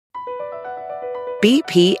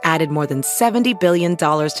BP added more than $70 billion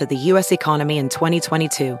to the U.S. economy in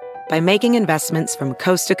 2022 by making investments from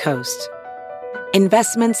coast to coast.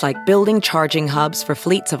 Investments like building charging hubs for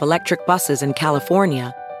fleets of electric buses in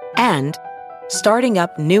California and starting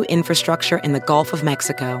up new infrastructure in the Gulf of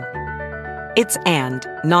Mexico. It's and,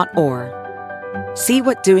 not or. See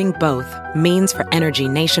what doing both means for energy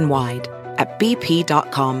nationwide at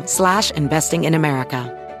bp.com/investing in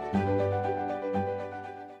America.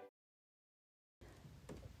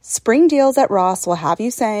 Spring deals at Ross will have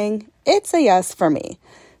you saying, it's a yes for me.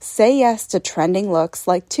 Say yes to trending looks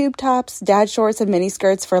like tube tops, dad shorts, and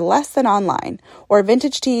miniskirts for less than online, or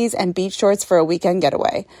vintage tees and beach shorts for a weekend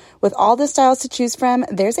getaway. With all the styles to choose from,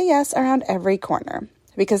 there's a yes around every corner.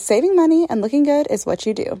 Because saving money and looking good is what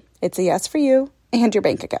you do. It's a yes for you and your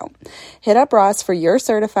bank account. Hit up Ross for your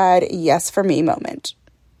certified yes for me moment.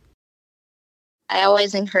 I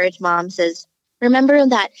always encourage moms is remember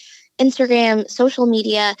that Instagram, social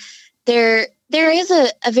media, there is a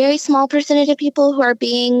very small percentage of people who are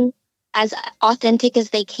being as authentic as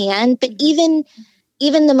they can. But even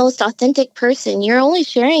the most authentic person, you're only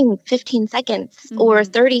sharing 15 seconds or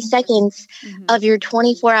 30 seconds of your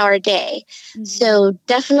 24-hour day. So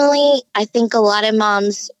definitely, I think a lot of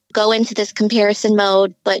moms go into this comparison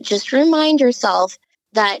mode, but just remind yourself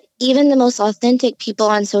that even the most authentic people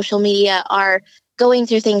on social media are going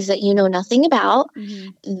through things that you know nothing about.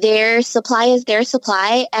 Their supply is their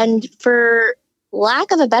supply. And for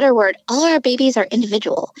lack of a better word, all our babies are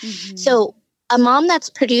individual. So a mom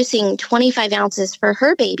that's producing 25 ounces for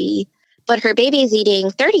her baby, but her baby is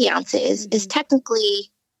eating 30 ounces is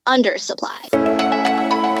technically undersupply.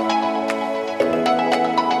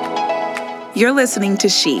 You're listening to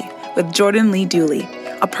She with Jordan Lee Dooley,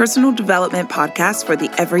 a personal development podcast for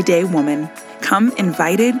the everyday woman. Come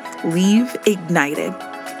invited, leave ignited.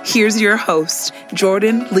 Here's your host,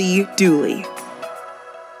 Jordan Lee Dooley.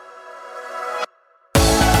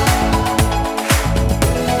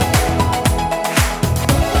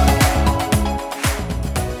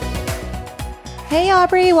 Hey,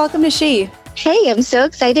 Aubri, welcome to She. Hey, I'm so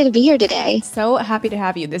excited to be here today. So happy to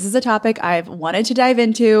have you. This is a topic I've wanted to dive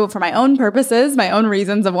into for my own purposes, my own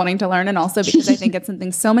reasons of wanting to learn, and also because I think it's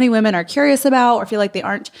something so many women are curious about or feel like they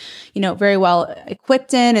aren't, very well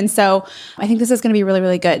equipped in. And so I think this is going to be really,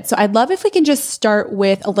 really good. So I'd love if we can just start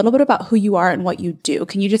with a little bit about who you are and what you do.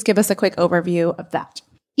 Can you just give us a quick overview of that?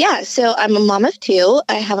 Yeah, so I'm a mom of two.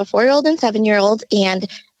 I have a 4-year-old and 7-year-old, and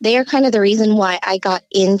they are kind of the reason why I got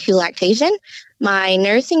into lactation. My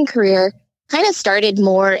nursing career kind of started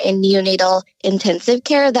more in neonatal intensive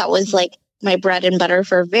care. That was like my bread and butter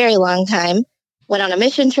for a very long time. Went on a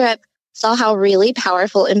mission trip, saw how really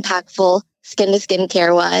powerful, impactful skin-to-skin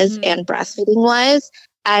care was and breastfeeding was.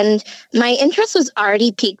 And my interest was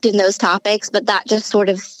already peaked in those topics, but that just sort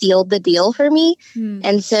of sealed the deal for me.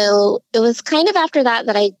 And so it was kind of after that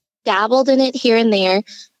that I dabbled in it here and there.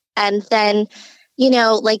 And then,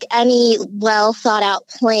 like any well thought out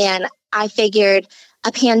plan, I figured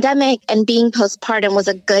a pandemic and being postpartum was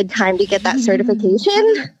a good time to get that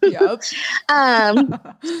certification. Yep.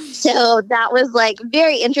 So that was like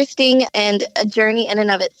very interesting and a journey in and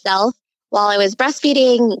of itself. While I was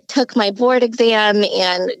breastfeeding, took my board exam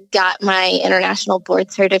and got my international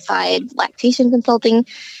board certified lactation consulting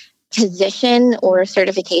position or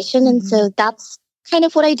certification. And so that's kind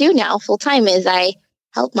of what I do now full time is I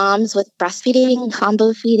help moms with breastfeeding,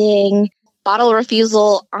 combo feeding, bottle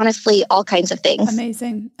refusal, honestly, all kinds of things.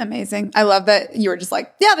 Amazing. Amazing. I love that you were just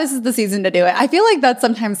like, yeah, this is the season to do it. I feel like that's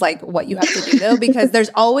sometimes like what you have to do though, because there's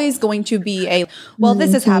always going to be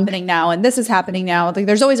this is happening now and this is happening now. Like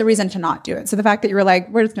there's always a reason to not do it. So the fact that you were like,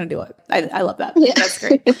 we're just going to do it. I love that. Yeah. That's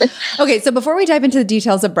great. Okay. So before we dive into the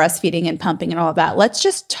details of breastfeeding and pumping and all of that, let's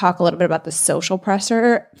just talk a little bit about the social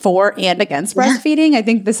pressure for and against breastfeeding. I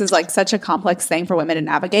think this is like such a complex thing for women to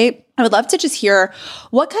navigate. I would love to just hear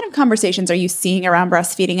what kind of conversations are you seeing around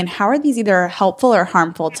breastfeeding and how are these either helpful or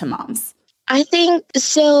harmful to moms? I think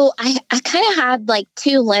so. I kind of had like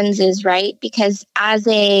two lenses, right? Because as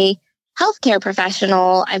a healthcare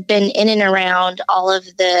professional, I've been in and around all of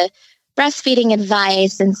the breastfeeding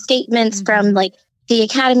advice and statements from like the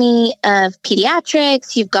Academy of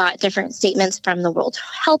Pediatrics. You've got different statements from the World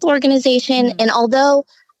Health Organization. And although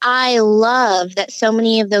I love that so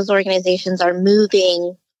many of those organizations are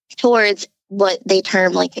moving towards what they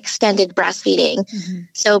term like extended breastfeeding.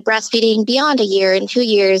 So breastfeeding beyond a year and 2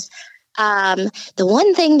 years. The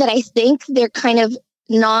one thing that I think they're kind of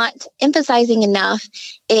not emphasizing enough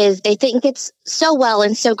is they think it's so well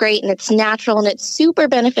and so great and it's natural and it's super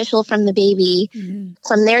beneficial from the baby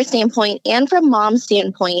from their standpoint and from mom's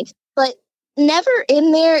standpoint. But never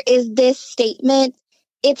in there is this statement,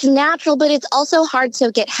 it's natural, but it's also hard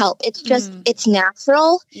to get help. It's just, it's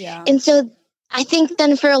natural. Yeah. And so I think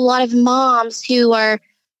then for a lot of moms who are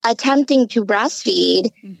attempting to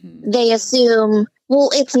breastfeed, they assume, well,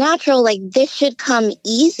 it's natural, like this should come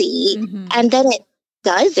easy. And then it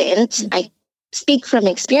doesn't. I speak from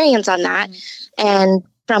experience on that. And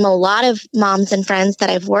from a lot of moms and friends that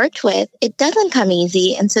I've worked with, it doesn't come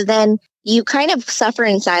easy. And so then you kind of suffer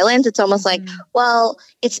in silence. It's almost like, well,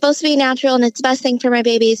 it's supposed to be natural and it's the best thing for my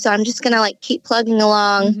baby. So I'm just going to like keep plugging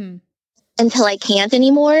along until I can't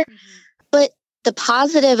anymore. But the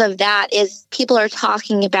positive of that is people are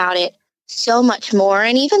talking about it so much more.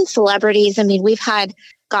 And even celebrities, I mean, we've had,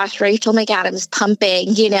 Rachel McAdams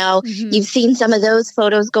pumping, you know, you've seen some of those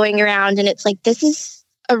photos going around, and it's like, this is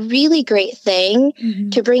a really great thing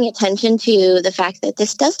to bring attention to the fact that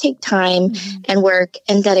this does take time and work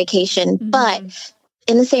and dedication. But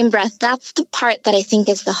in the same breath, that's the part that I think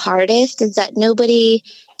is the hardest, is that nobody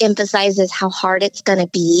emphasizes how hard it's going to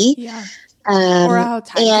be. Yeah. Or how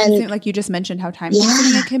time-consuming, like you just mentioned, how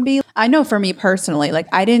time-consuming it can be. I know for me personally, like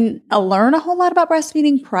I didn't learn a whole lot about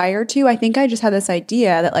breastfeeding prior to. I think I just had this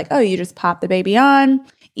idea that like, oh, you just pop the baby on,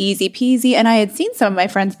 easy peasy. And I had seen some of my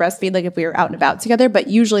friends breastfeed, like if we were out and about together, but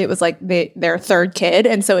usually it was like their third kid.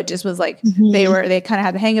 And so it just was like, they kind of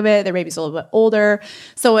had the hang of it. Their baby's a little bit older.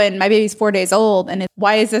 So when my baby's 4 days old and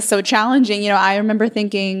why is this so challenging? You know, I remember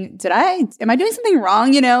thinking, am I doing something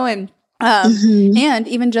wrong? You know, and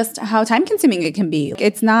even just how time consuming it can be.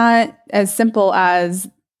 It's not as simple as,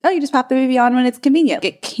 oh, you just pop the baby on when it's convenient.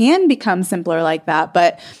 It can become simpler like that,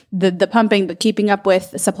 but the pumping, the keeping up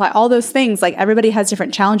with the supply, all those things, like everybody has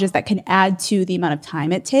different challenges that can add to the amount of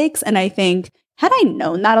time it takes. And I think had I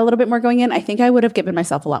known that a little bit more going in, I think I would have given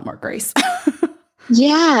myself a lot more grace.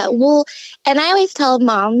 Yeah. Well, and I always tell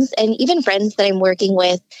moms and even friends that I'm working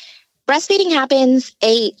with, breastfeeding happens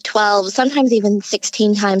 8, 12, sometimes even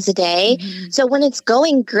 16 times a day. So when it's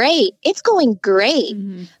going great, it's going great.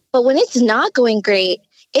 But when it's not going great,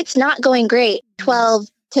 it's not going great 12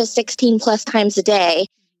 to 16 plus times a day.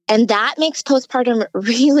 And that makes postpartum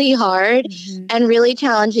really hard and really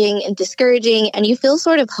challenging and discouraging. And you feel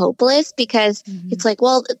sort of hopeless because it's like,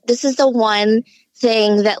 well, this is the one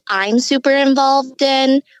thing that I'm super involved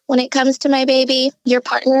in when it comes to my baby. Your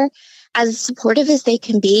partner, as supportive as they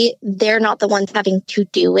can be, they're not the ones having to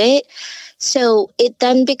do it. So it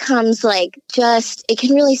then becomes like it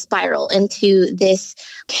can really spiral into this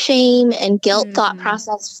shame and guilt thought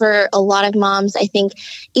process for a lot of moms. I think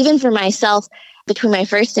even for myself, between my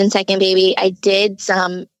first and second baby, I did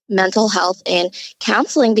some mental health and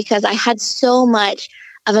counseling because I had so much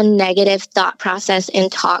of a negative thought process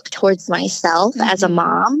and talk towards myself as a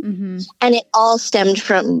mom. And it all stemmed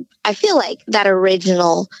from, I feel like, that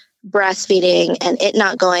original breastfeeding and it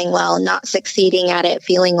not going well, not succeeding at it,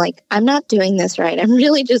 feeling like I'm not doing this right. I'm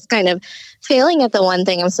really just kind of failing at the one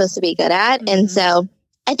thing I'm supposed to be good at. And so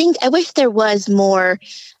I wish there was more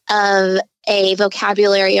of a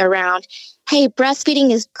vocabulary around, hey,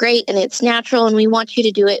 breastfeeding is great and it's natural and we want you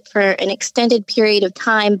to do it for an extended period of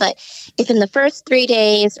time. But if in the first 3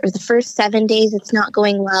 days or the first 7 days it's not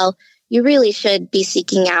going well, you really should be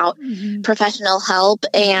seeking out professional help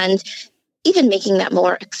and even making that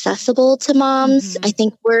more accessible to moms. I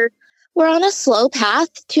think we're on a slow path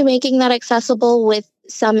to making that accessible with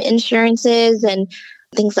some insurances and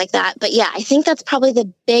things like that. But yeah, I think that's probably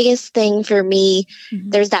the biggest thing for me.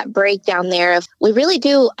 There's that breakdown there of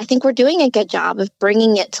I think we're doing a good job of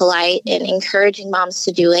bringing it to light and encouraging moms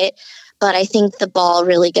to do it. But I think the ball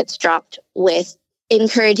really gets dropped with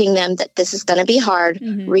encouraging them that this is going to be hard.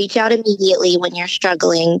 Reach out immediately when you're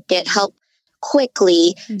struggling, get help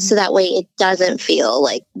quickly so that way it doesn't feel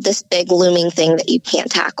like this big looming thing that you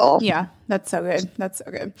can't tackle. Yeah, that's so good. That's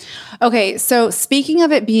so good. Okay, so speaking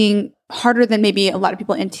of it being harder than maybe a lot of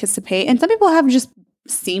people anticipate, and some people have just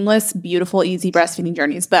seamless, beautiful, easy breastfeeding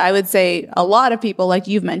journeys, but I would say a lot of people, like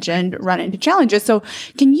you've mentioned, run into challenges. So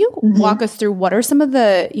can you walk us through what are some of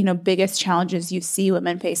the, biggest challenges you see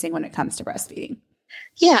women facing when it comes to breastfeeding?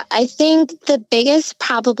 Yeah, I think the biggest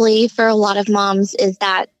probably for a lot of moms is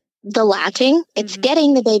that the latching, it's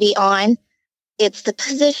getting the baby on. It's the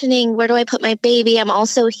positioning. Where do I put my baby? I'm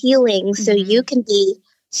also healing. So you can be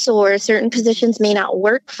sore. Certain positions may not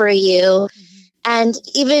work for you. And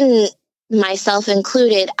even myself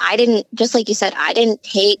included, just like you said, I didn't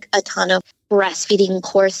take a ton of breastfeeding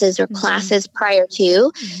courses or classes prior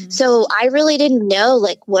to. So I really didn't know,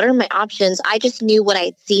 what are my options? I just knew what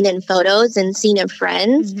I'd seen in photos and seen in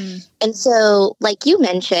friends. And so, like you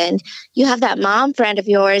mentioned, you have that mom friend of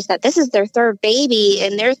yours that this is their third baby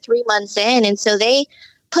and they're 3 months in. And so they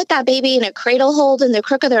put that baby in a cradle hold in the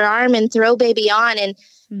crook of their arm and throw baby on. And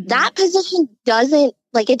that position doesn't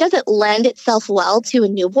like it doesn't lend itself well to a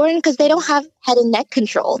newborn because they don't have head and neck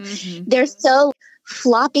control. Mm-hmm. They're so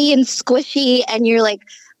floppy and squishy, and you're like,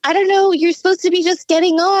 I don't know, you're supposed to be just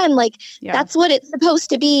getting on. Like, that's what it's supposed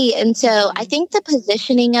to be. And so I think the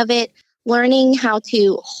positioning of it, learning how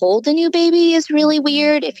to hold a new baby is really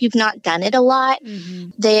weird if you've not done it a lot. Mm-hmm.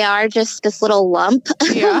 They are just this little lump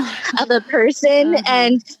of a person. Uh-huh.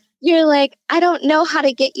 And you're like, I don't know how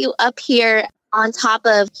to get you up here. On top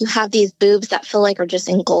of, you have these boobs that feel like are just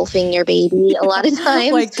engulfing your baby a lot of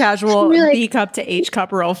times. Like casual like, B cup to H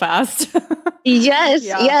cup real fast.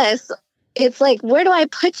 Yes. It's like, where do I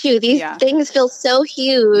put you? These things feel so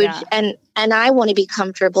huge, and I want to be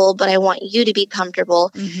comfortable, but I want you to be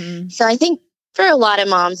comfortable. Mm-hmm. So I think for a lot of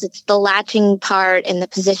moms, it's the latching part and the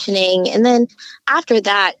positioning. And then after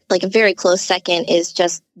that, like a very close second is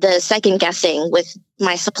just the second guessing with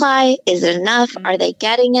my supply. Is it enough? Mm-hmm. Are they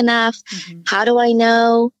getting enough? Mm-hmm. How do I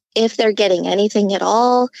know if they're getting anything at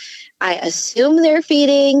all? I assume they're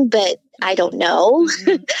feeding, but I don't know.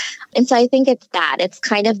 Mm-hmm. And so I think it's that. It's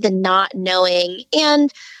kind of the not knowing. And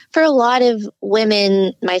for a lot of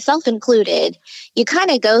women, myself included, you kind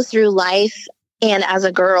of go through life, and as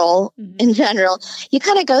a girl in general, you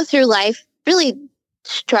kind of go through life really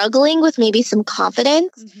struggling with maybe some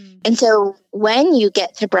confidence. Mm-hmm. And so when you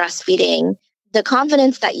get to breastfeeding, the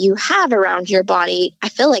confidence that you have around your body, I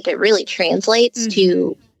feel like it really translates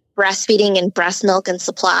to breastfeeding and breast milk and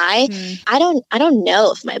supply. I don't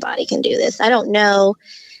know if my body can do this. I don't know,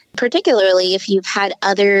 particularly if you've had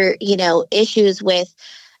other, issues with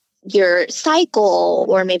your cycle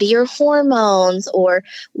or maybe your hormones or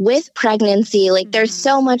with pregnancy. Like there's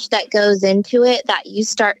so much that goes into it that you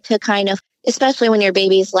start to kind of, especially when your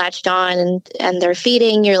baby's latched on and they're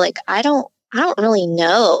feeding, you're like, I don't really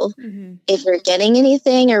know if you're getting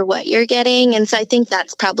anything or what you're getting. And so I think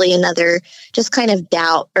that's probably another just kind of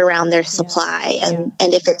doubt around their supply and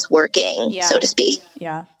if it's working, so to speak.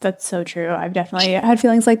 Yeah, that's so true. I've definitely had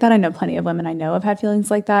feelings like that. I know plenty of women I know have had feelings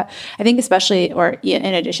like that. I think especially, or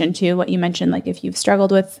in addition to what you mentioned, like if you've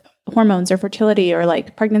struggled with hormones or fertility or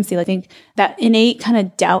like pregnancy, I think that innate kind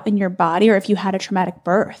of doubt in your body, or if you had a traumatic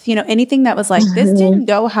birth, anything that was like, this didn't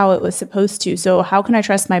go how it was supposed to. So how can I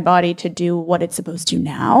trust my body to do what it's supposed to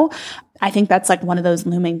now? I think that's like one of those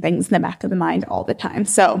looming things in the back of the mind all the time.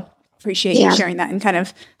 So appreciate you sharing that and kind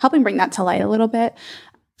of helping bring that to light a little bit.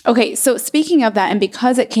 Okay, so speaking of that, and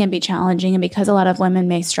because it can be challenging and because a lot of women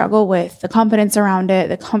may struggle with the confidence around it,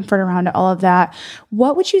 the comfort around it, all of that,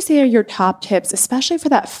 what would you say are your top tips, especially for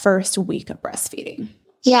that first week of breastfeeding?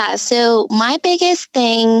 Yeah, so my biggest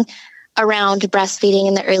thing around breastfeeding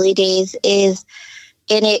in the early days is,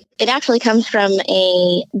 and it actually comes from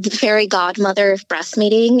the fairy godmother of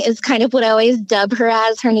breastfeeding is kind of what I always dub her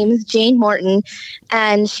as. Her name is Jane Morton.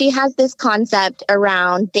 And she has this concept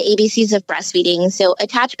around the ABCs of breastfeeding. So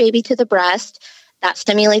attach baby to the breast, that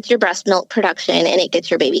stimulates your breast milk production and it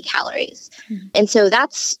gets your baby calories. Mm-hmm. And so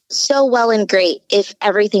that's so well and great if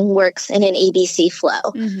everything works in an ABC flow.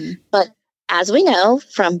 Mm-hmm. But as we know,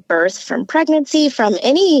 from birth, from pregnancy, from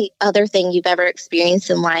any other thing you've ever experienced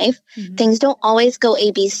in life, things don't always go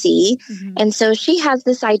ABC. And so she has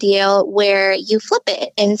this idea where you flip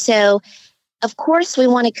it. And so, of course, we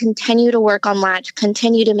want to continue to work on latch,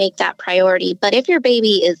 continue to make that priority. But if your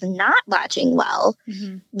baby is not latching well,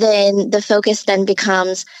 then the focus then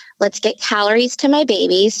becomes, let's get calories to my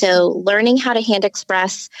baby. So learning how to hand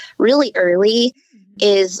express really early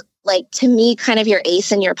is, like, to me, kind of your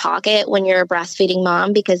ace in your pocket when you're a breastfeeding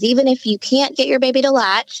mom, because even if you can't get your baby to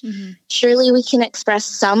latch, surely we can express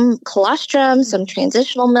some colostrum, some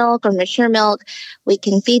transitional milk or mature milk. We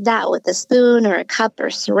can feed that with a spoon or a cup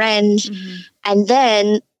or syringe. And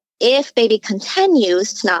then if baby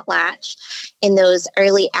continues to not latch in those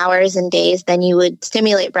early hours and days, then you would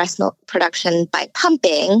stimulate breast milk production by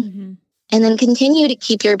pumping and then continue to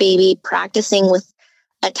keep your baby practicing with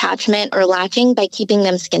attachment or latching by keeping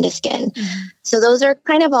them skin to skin. So those are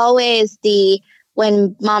kind of always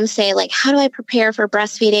when moms say, like, how do I prepare for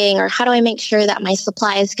breastfeeding, or how do I make sure that my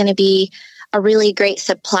supply is going to be a really great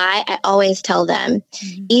supply? I always tell them,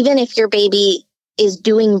 even if your baby is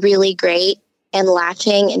doing really great and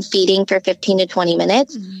latching and feeding for 15 to 20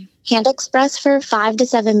 minutes, hand express for 5 to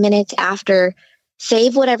 7 minutes after.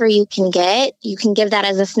 Save whatever you can get. You can give that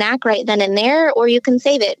as a snack right then and there, or you can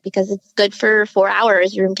save it because it's good for 4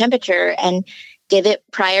 hours room temperature, and give it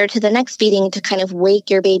prior to the next feeding to kind of wake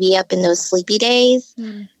your baby up in those sleepy days,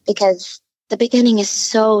 because the beginning is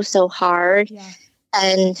so, so hard.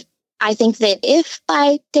 And I think that if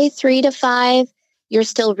by day 3 to 5, you're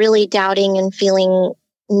still really doubting and feeling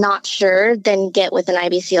not sure, then get with an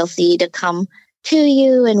IBCLC to come to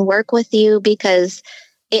you and work with you, because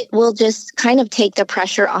it will just kind of take the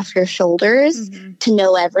pressure off your shoulders to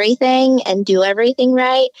know everything and do everything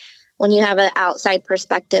right. When you have an outside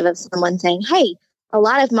perspective of someone saying, hey, a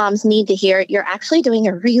lot of moms need to hear you're actually doing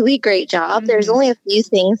a really great job. There's only a few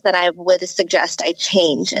things that I would suggest I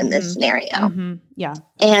change in this scenario. Yeah.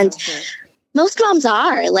 And most moms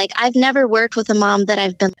are. Like, I've never worked with a mom that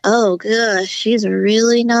I've been, oh, gosh, she's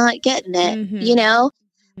really not getting it, you know?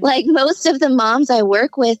 Like, most of the moms I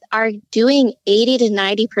work with are doing 80 to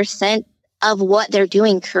 90% of what they're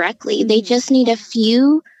doing correctly. They just need a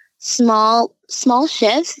few small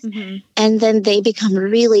shifts, and then they become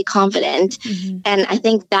really confident. And I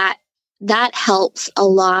think that helps a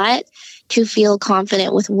lot to feel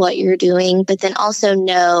confident with what you're doing, but then also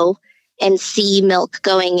know and see milk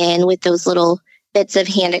going in with those little bits of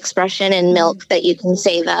hand expression and milk that you can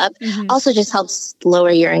save up. Also just helps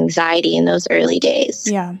lower your anxiety in those early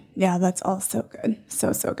days. Yeah. Yeah. That's all so good.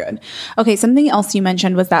 So good. Okay. Something else you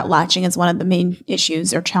mentioned was that latching is one of the main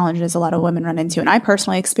issues or challenges a lot of women run into. And I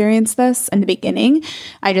personally experienced this in the beginning.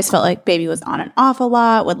 I just felt like baby was on and off a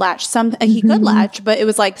lot, would latch he could latch, but it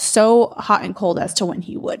was like so hot and cold as to when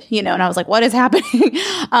he would, and I was like, what is happening?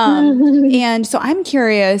 And so I'm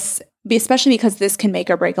curious, especially because this can make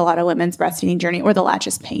or break a lot of women's breastfeeding journey, or the latch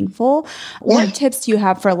is painful. What tips do you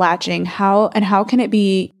have for latching? How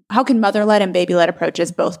can mother-led and baby-led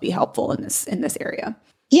approaches both be helpful in this area?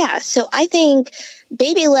 Yeah. So I think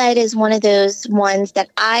baby-led is one of those ones that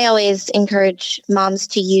I always encourage moms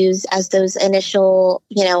to use as those initial,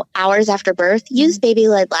 hours after birth. Use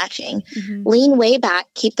baby-led latching. Lean way back,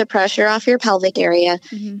 keep the pressure off your pelvic area,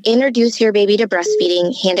 introduce your baby to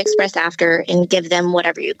breastfeeding, hand express after, and give them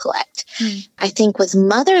whatever you collect. I think with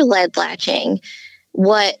mother-led latching,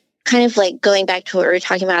 what kind of like going back to what we were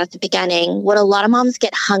talking about at the beginning, what a lot of moms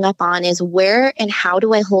get hung up on is where and how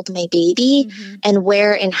do I hold my baby and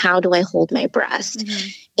where and how do I hold my breast?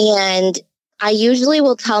 And I usually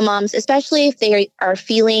will tell moms, especially if they are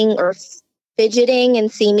feeling or fidgeting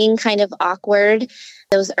and seeming kind of awkward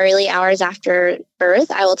those early hours after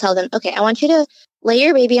birth, I will tell them, okay, I want you to lay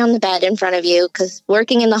your baby on the bed in front of you, because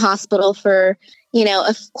working in the hospital for,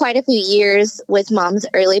 quite a few years with moms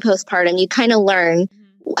early postpartum, you kind of learn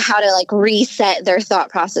how to like reset their thought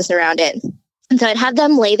process around it. And so I'd have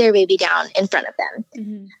them lay their baby down in front of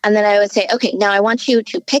them. And then I would say, okay, now I want you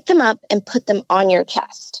to pick them up and put them on your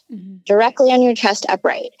chest, directly on your chest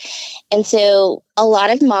upright. And so a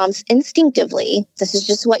lot of moms instinctively, this is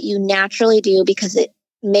just what you naturally do because it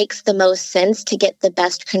makes the most sense to get the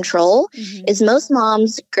best control, is most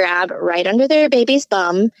moms grab right under their baby's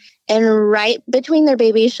bum and right between their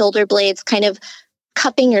baby's shoulder blades, kind of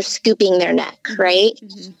cupping or scooping their neck, right?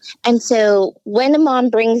 And so when a mom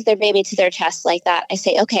brings their baby to their chest like that, I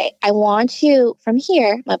say, okay, I want you from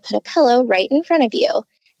here, I'm going to put a pillow right in front of you,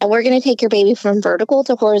 and we're going to take your baby from vertical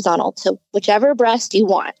to horizontal to whichever breast you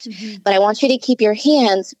want. But I want you to keep your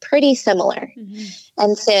hands pretty similar.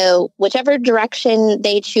 And so whichever direction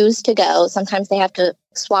they choose to go, sometimes they have to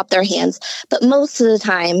swap their hands, but most of the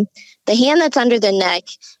time, the hand that's under the neck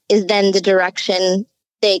is then the direction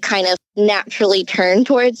they kind of naturally turn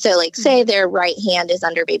towards. So like say their right hand is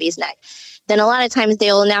under baby's neck, then a lot of times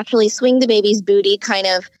they will naturally swing the baby's booty kind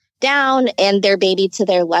of down and their baby to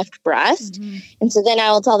their left breast. And so then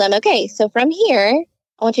I will tell them, okay, so from here,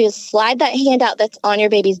 I want you to slide that hand out that's on your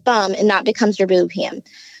baby's bum, and that becomes your boob hand.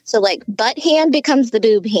 So like butt hand becomes the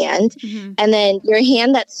boob hand, and then your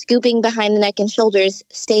hand that's scooping behind the neck and shoulders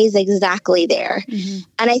stays exactly there.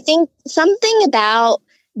 And I think something about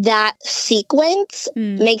that sequence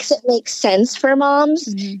makes it make sense for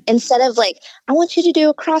moms, instead of like, I want you to do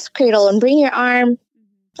a cross cradle and bring your arm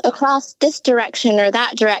across this direction or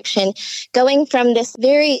that direction, going from this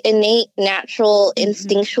very innate, natural,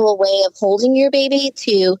 instinctual way of holding your baby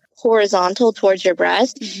to horizontal towards your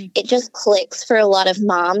breast. It just clicks for a lot of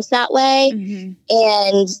moms that way.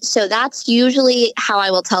 And so that's usually how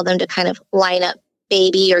I will tell them to kind of line up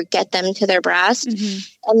baby or get them to their breast.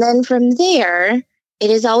 And then from there, it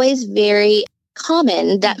is always very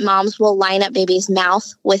common that moms will line up baby's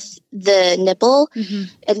mouth with the nipple.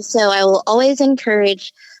 And so I will always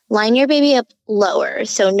encourage, line your baby up lower.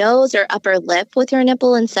 So nose or upper lip with your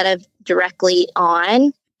nipple instead of directly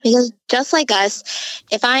on. Because just like us,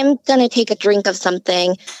 if I'm going to take a drink of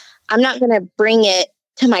something, I'm not going to bring it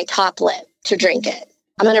to my top lip to drink it.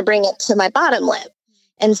 I'm going to bring it to my bottom lip.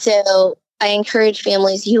 And so I encourage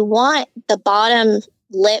families, you want the bottom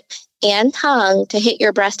lip and tongue to hit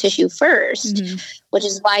your breast tissue first, which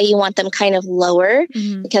is why you want them kind of lower,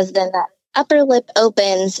 because then that upper lip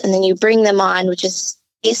opens and then you bring them on, which is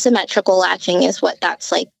Asymmetrical latching is what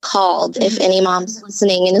that's like called. If any mom's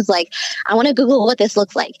listening and is like, I want to Google what this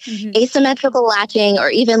looks like. Asymmetrical latching, or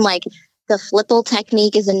even like the flipple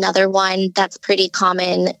technique, is another one that's pretty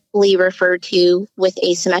commonly referred to with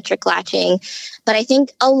asymmetric latching. But I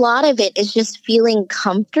think a lot of it is just feeling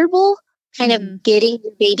comfortable, kind of getting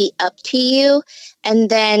the baby up to you. And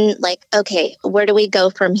then like, okay, where do we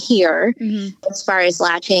go from here as far as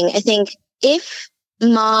latching? I think if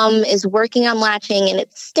mom is working on latching and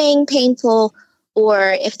it's staying painful,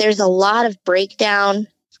 or if there's a lot of breakdown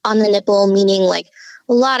on the nipple, meaning like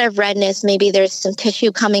a lot of redness, maybe there's some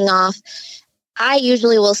tissue coming off, I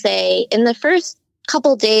usually will say in the first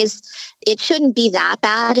couple days, it shouldn't be that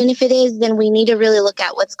bad. And if it is, then we need to really look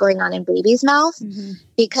at what's going on in baby's mouth,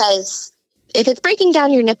 because if it's breaking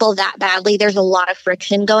down your nipple that badly, there's a lot of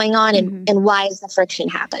friction going on. And why is the friction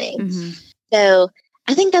happening? So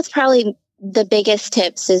I think that's probably the biggest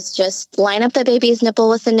tips, is just line up the baby's nipple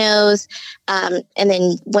with the nose. And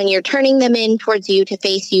then when you're turning them in towards you to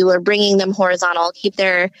face you, or bringing them horizontal, keep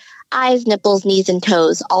their eyes, nipples, knees, and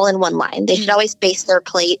toes all in one line. They should always face their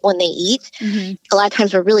plate when they eat. A lot of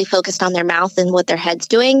times we're really focused on their mouth and what their head's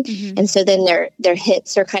doing. And so then their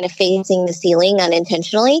hips are kind of facing the ceiling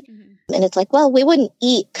unintentionally. And it's like, well, we wouldn't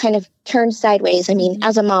eat kind of turned sideways. I mean,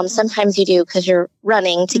 as a mom, sometimes you do because you're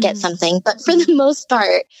running to get something. But for the most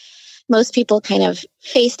part, most people kind of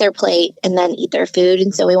face their plate and then eat their food.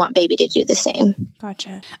 And so we want baby to do the same.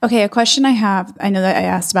 Gotcha. Okay. A question I have, I know that I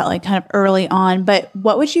asked about like kind of early on, but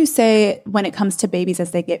what would you say when it comes to babies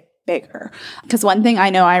as they get bigger? Because one thing I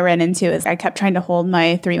know I ran into is I kept trying to hold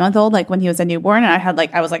my 3-month-old like when he was a newborn, and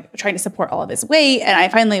I was like trying to support all of his weight. And I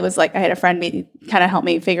finally was like, I had a friend kind of help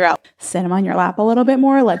me figure out, sit him on your lap a little bit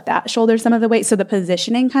more, let that shoulder some of the weight. So the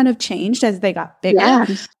positioning kind of changed as they got bigger. Yeah.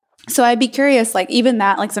 So I'd be curious, like even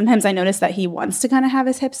that, like sometimes I notice that he wants to kind of have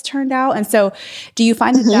his hips turned out. And so do you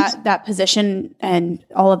find that position and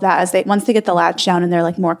all of that, as once they get the latch down and they're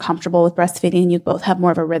like more comfortable with breastfeeding and you both have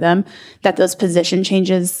more of a rhythm, that those position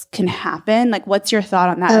changes can happen? Like what's your thought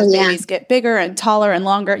on that as babies get bigger and taller and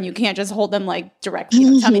longer, and you can't just hold them like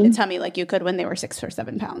directly tummy to tummy like you could when they were 6 or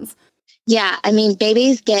 7 pounds? Yeah. I mean,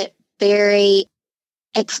 babies get very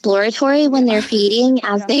exploratory when they're feeding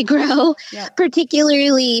as they grow,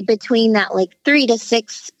 particularly between that like 3 to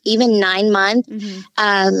 6, even 9 months.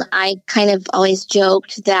 I kind of always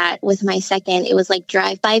joked that with my second, it was like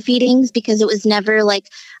drive-by feedings, because it was never like,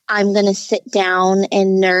 I'm going to sit down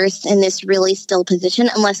and nurse in this really still position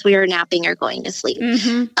unless we were napping or going to sleep.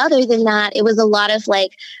 Other than that, it was a lot of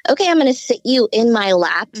like, okay, I'm going to sit you in my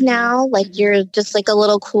lap now, like you're just like a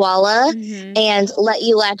little koala, and let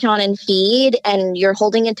you latch on and feed, and you're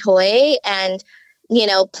holding a toy and, you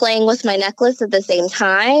know, playing with my necklace at the same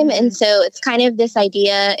time. And so it's kind of this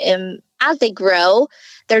idea, as they grow,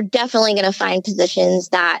 they're definitely going to find positions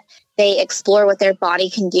that they explore what their body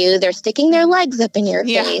can do. They're sticking their legs up in your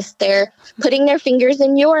face. They're putting their fingers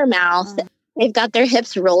in your mouth. They've got their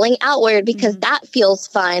hips rolling outward because that feels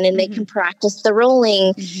fun, and they can practice the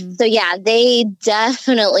rolling. So yeah, they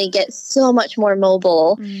definitely get so much more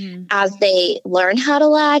mobile as they learn how to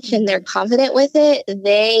latch and they're confident with it.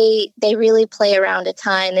 They really play around a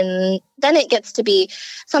ton, and then it gets to be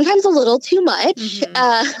sometimes a little too much.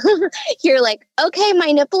 You're like, okay,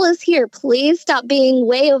 my nipple is here. Please stop being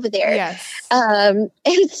way over there. And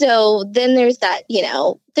so then there's that, you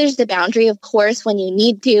know, there's the boundary, of course, when you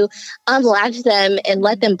need to unlatch them and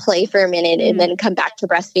let them play for a minute and then come back to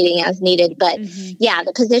breastfeeding as needed. But yeah,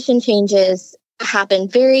 the position changes happen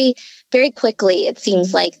very, very quickly. It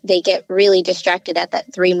seems like they get really distracted at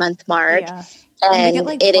that 3-month mark. And they get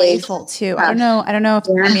like playful too. I don't know if,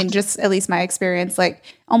 I mean, just at least my experience, like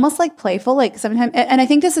almost like playful, like sometimes, and I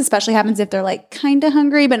think this especially happens if they're like kind of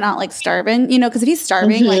hungry, but not like starving, you know, because if he's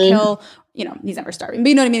starving, like he'll, you know, he's never starving, but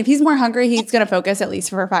you know what I mean? If he's more hungry, he's going to focus at least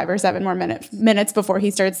for 5 or 7 more minutes before he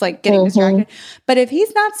starts like getting distracted. But if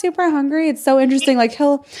he's not super hungry, it's so interesting. Like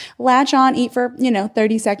he'll latch on, eat for, you know,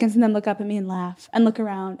 30 seconds and then look up at me and laugh and look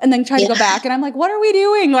around and then try to go back. And I'm like, what are we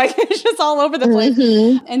doing? Like it's just all over the place.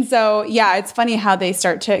 And so, yeah, it's funny how they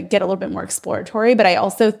start to get a little bit more exploratory, but I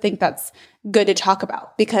also think that's good to talk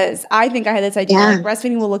about, because I think I had this idea like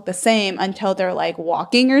breastfeeding will look the same until they're like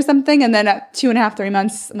walking or something. And then at 2.5, 3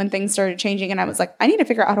 months when things started changing, and I was like, I need to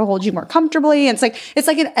figure out how to hold you more comfortably. And it's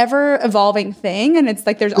like an ever evolving thing. And it's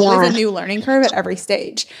like, there's always a new learning curve at every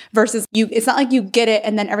stage versus it's not like you get it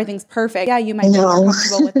and then everything's perfect. Yeah. You might be more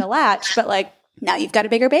comfortable with the latch, but like, now you've got a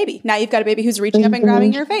bigger baby. Now you've got a baby who's reaching up and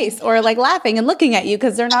grabbing your face or like laughing and looking at you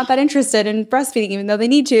because they're not that interested in breastfeeding, even though they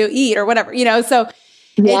need to eat or whatever, you know? So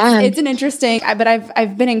it's an interesting, but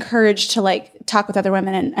I've been encouraged to like talk with other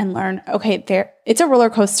women and learn, okay, it's a roller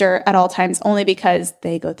coaster at all times, only because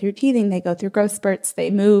they go through teething, they go through growth spurts, they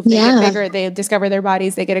move, they get bigger, they discover their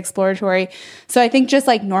bodies, they get exploratory. So I think just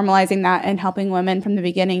like normalizing that and helping women from the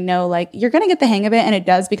beginning know, like, you're going to get the hang of it and it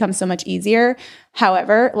does become so much easier.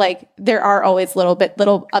 However, like, there are always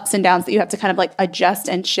little ups and downs that you have to kind of like adjust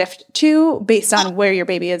and shift to based on where your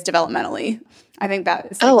baby is developmentally. I think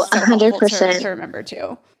that is like, so 100% to remember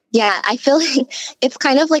too. Yeah, I feel like it's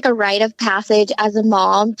kind of like a rite of passage as a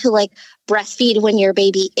mom to like breastfeed when your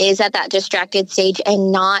baby is at that distracted stage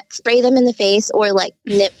and not spray them in the face or like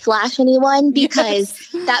nip flash anyone, because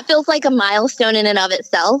that feels like a milestone in and of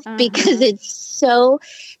itself, because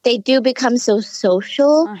they do become so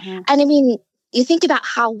social. And I mean, you think about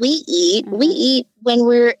how we eat when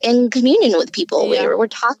we're in communion with people. We're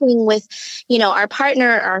talking with, our partner,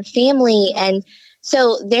 our family, and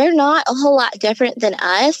so they're not a whole lot different than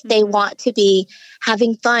us. They want to be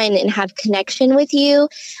having fun and have connection with you,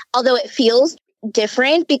 although it feels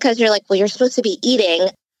different because you're like, well, you're supposed to be eating,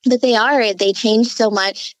 but they change so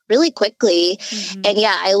much really quickly. And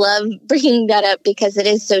yeah, I love bringing that up because it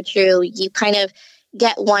is so true. You kind of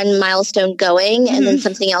get one milestone going and then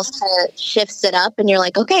something else kind of shifts it up and you're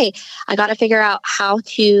like, okay, I got to figure out how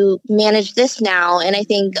to manage this now. And I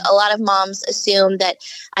think a lot of moms assume that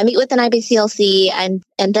I meet with an IBCLC and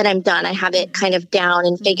then I'm done. I have it kind of down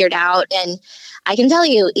and figured out. And I can tell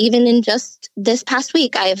you, even in just this past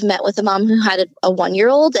week, I have met with a mom who had a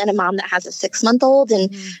 1-year-old and a mom that has a 6-month-old.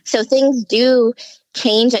 And so things do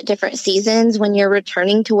change at different seasons. When you're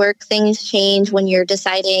returning to work, things change. When you're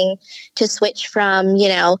deciding to switch from,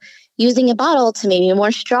 using a bottle to maybe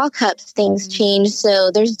more straw cups, things change. So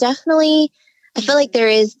there's definitely, I feel like there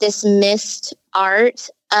is this missed art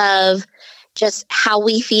of just how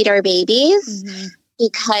we feed our babies,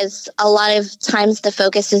 because a lot of times the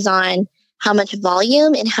focus is on how much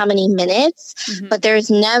volume and how many minutes, but there's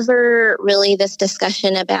never really this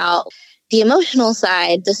discussion about the emotional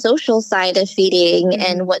side, the social side of feeding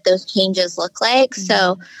and what those changes look like.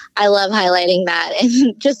 So I love highlighting that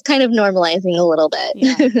and just kind of normalizing a little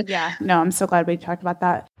bit. Yeah. No, I'm so glad we talked about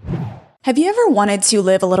that. Have you ever wanted to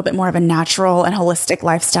live a little bit more of a natural and holistic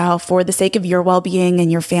lifestyle for the sake of your well-being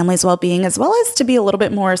and your family's well-being, as well as to be a little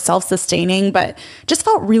bit more self-sustaining, but just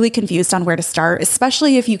felt really confused on where to start,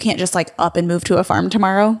 especially if you can't just like up and move to a farm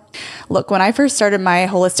tomorrow? Look, when I first started my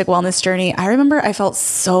holistic wellness journey, I remember I felt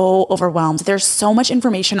so overwhelmed. There's so much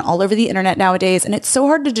information all over the internet nowadays, and it's so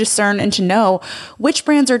hard to discern and to know which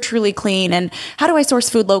brands are truly clean and how do I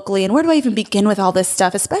source food locally and where do I even begin with all this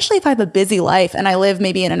stuff, especially if I have a busy life and I live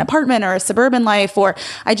maybe in an apartment or a suburban life, or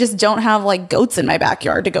I just don't have like goats in my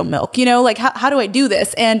backyard to go milk, like how do I do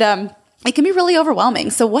this? And it can be really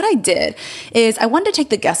overwhelming. So what I did is I wanted to take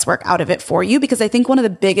the guesswork out of it for you, because I think one of the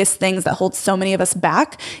biggest things that holds so many of us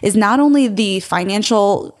back is not only the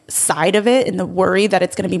financial side of it and the worry that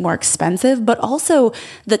it's going to be more expensive, but also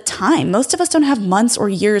the time. Most of us don't have months or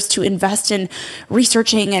years to invest in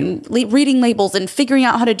researching and reading labels and figuring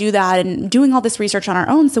out how to do that and doing all this research on our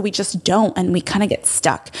own. So we just don't, and we kind of get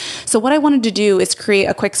stuck. So what I wanted to do is create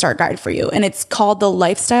a quick start guide for you. And it's called the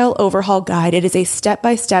Lifestyle Overhaul Guide. It is a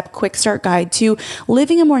step-by-step quick start guide to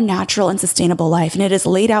living a more natural and sustainable life. And it is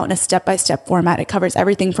laid out in a step-by-step format. It covers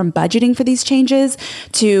everything from budgeting for these changes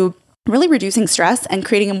to really reducing stress and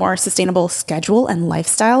creating a more sustainable schedule and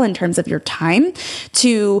lifestyle in terms of your time,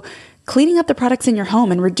 to cleaning up the products in your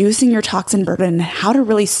home and reducing your toxin burden, and how to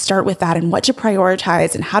really start with that and what to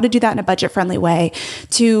prioritize and how to do that in a budget-friendly way,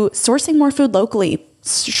 to sourcing more food locally,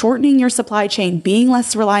 shortening your supply chain, being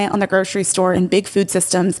less reliant on the grocery store and big food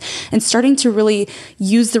systems, and starting to really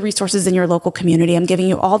use the resources in your local community. I'm giving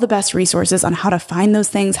you all the best resources on how to find those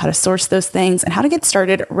things, how to source those things, and how to get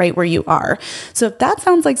started right where you are. So if that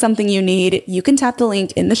sounds like something you need, you can tap the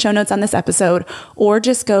link in the show notes on this episode, or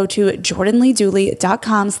just go to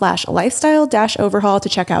jordanleedooley.com/lifestyle-overhaul to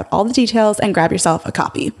check out all the details and grab yourself a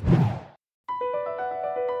copy.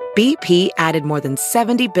 BP added more than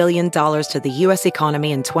 $70 billion to the U.S.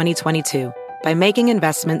 economy in 2022 by making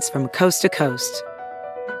investments from coast to coast.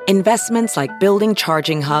 Investments like building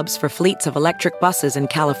charging hubs for fleets of electric buses in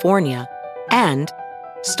California and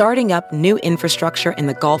starting up new infrastructure in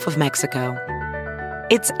the Gulf of Mexico.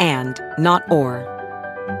 It's and, not or.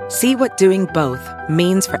 See what doing both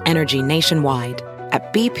means for energy nationwide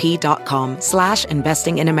at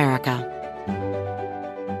bp.com/investing in America.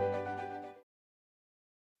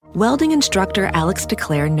 Welding instructor Alex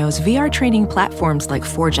DeClaire knows VR training platforms like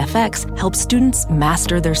Forge FX help students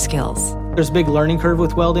master their skills. There's a big learning curve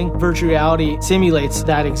with welding. Virtual reality simulates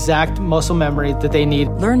that exact muscle memory that they need.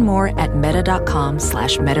 Learn more at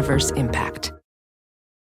meta.com/metaverse impact.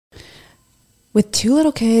 With 2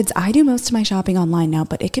 little kids, I do most of my shopping online now,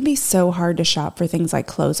 but it can be so hard to shop for things like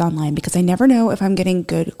clothes online because I never know if I'm getting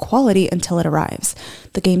good quality until it arrives.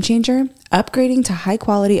 The game changer? Upgrading to high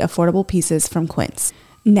quality, affordable pieces from Quince.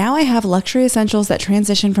 Now I have luxury essentials that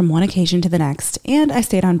transition from one occasion to the next, and I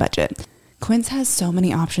stayed on budget. Quince has so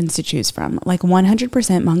many options to choose from, like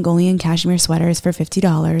 100% Mongolian cashmere sweaters for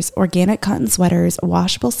 $50, organic cotton sweaters,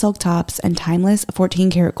 washable silk tops, and timeless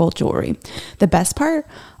 14-karat gold jewelry. The best part?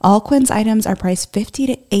 All Quince items are priced 50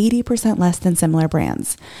 to 80% less than similar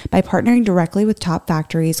brands. By partnering directly with top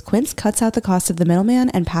factories, Quince cuts out the cost of the middleman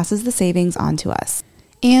and passes the savings on to us.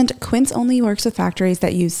 And Quince only works with factories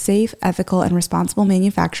that use safe, ethical, and responsible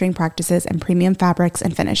manufacturing practices and premium fabrics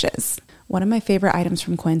and finishes. One of my favorite items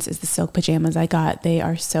from Quince is the silk pajamas I got. They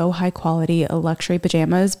are so high quality, luxury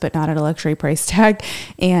pajamas, but not at a luxury price tag.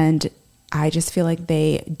 And I just feel like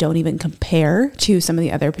they don't even compare to some of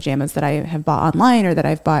the other pajamas that I have bought online or that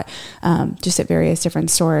I've bought just at various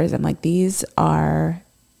different stores. I'm like, these are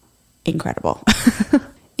incredible.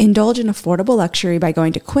 Indulge in affordable luxury by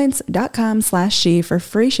going to quince.com/she for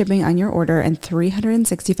free shipping on your order and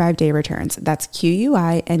 365-day returns. That's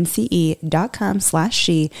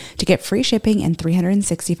QUINCE.com/she to get free shipping and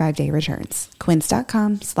 365-day returns.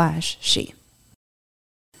 Quince.com/she.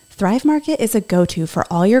 Thrive Market is a go-to for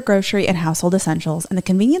all your grocery and household essentials, and the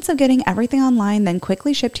convenience of getting everything online then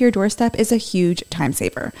quickly shipped to your doorstep is a huge time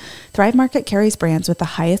saver. Thrive Market carries brands with the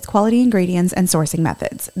highest quality ingredients and sourcing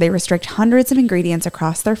methods. They restrict hundreds of ingredients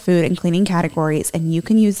across their food and cleaning categories, and you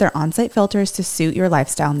can use their on-site filters to suit your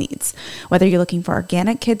lifestyle needs. Whether you're looking for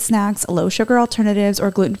organic kid snacks, low-sugar alternatives,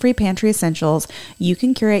 or gluten-free pantry essentials, you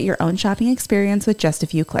can curate your own shopping experience with just a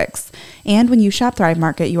few clicks. And when you shop Thrive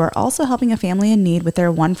Market, you are also helping a family in need with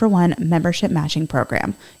their one-for-one membership matching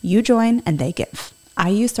program. You join and they give. I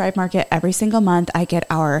use Thrive Market every single month. I get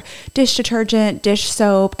our dish detergent, dish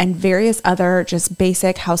soap, and various other just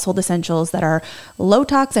basic household essentials that are low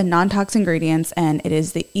tox and non-tox ingredients, and it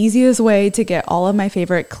is the easiest way to get all of my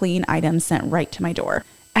favorite clean items sent right to my door.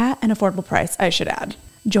 At an affordable price, I should add.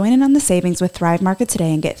 Join in on the savings with Thrive Market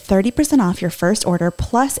today and get 30% off your first order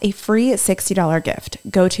plus a free $60 gift.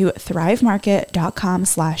 Go to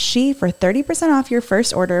thrivemarket.com/she for 30% off your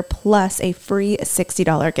first order plus a free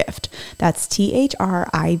 $60 gift. That's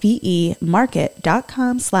THRIVE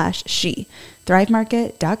market.com/she.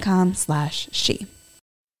 thrivemarket.com/she.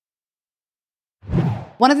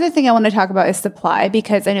 One other thing I want to talk about is supply,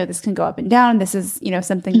 because I know this can go up and down. This is,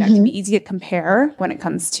 something that can be easy to compare when it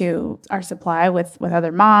comes to our supply with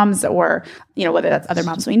other moms, or, whether that's other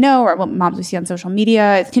moms we know or what moms we see on social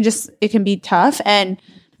media. It can be tough. And,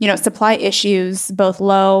 supply issues, both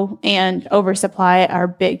low and oversupply, are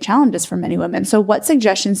big challenges for many women. So what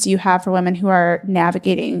suggestions do you have for women who are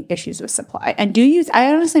navigating issues with supply? And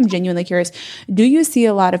I honestly am genuinely curious, do you see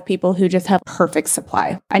a lot of people who just have perfect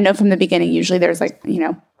supply? I know from the beginning, usually there's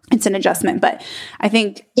it's an adjustment, but I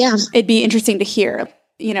think it'd be interesting to hear.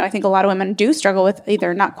 I think a lot of women do struggle with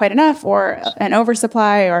either not quite enough or an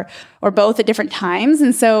oversupply or both at different times.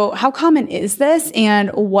 And so how common is this?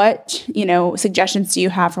 And what, suggestions do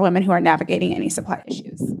you have for women who are navigating any supply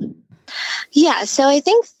issues? Yeah, so I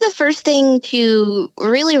think the first thing to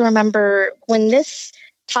really remember when this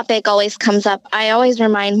topic always comes up, I always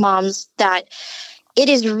remind moms that it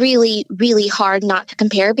is really, really hard not to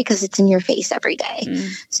compare because it's in your face every day.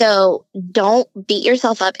 So don't beat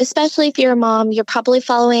yourself up, especially if you're a mom. You're probably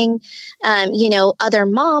following, other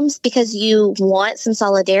moms because you want some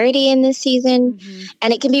solidarity in this season.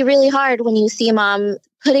 And it can be really hard when you see a mom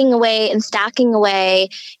putting away and stacking away,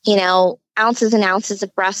 ounces and ounces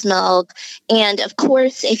of breast milk. And of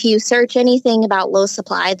course, if you search anything about low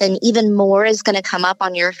supply, then even more is going to come up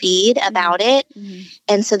on your feed about it.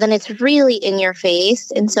 And so then it's really in your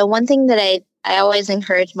face. And so one thing that I always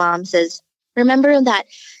encourage moms is remember that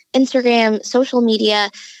Instagram, social media,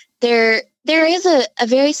 there is a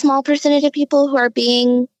very small percentage of people who are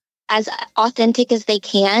being as authentic as they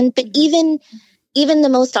can. But even the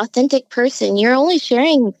most authentic person, you're only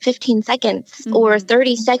sharing 15 seconds or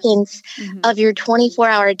 30 seconds of your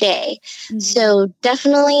 24-hour day. So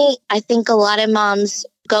definitely, I think a lot of moms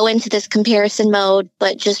go into this comparison mode,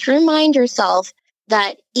 but just remind yourself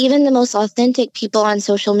that even the most authentic people on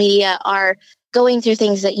social media are going through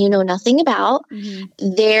things that you know nothing about.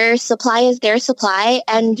 Their supply is their supply.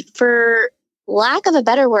 And for lack of a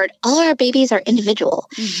better word, all our babies are individual.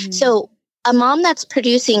 So a mom that's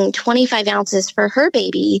producing 25 ounces for her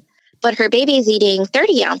baby, but her baby is eating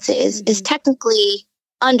 30 ounces is technically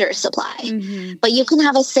under supply. But you can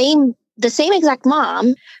have a same the same exact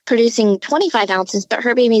mom producing 25 ounces, but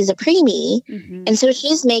her baby is a preemie. And so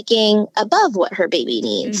she's making above what her baby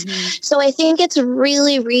needs. So I think it's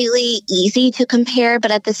really, really easy to compare.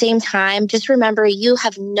 But at the same time, just remember, you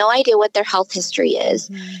have no idea what their health history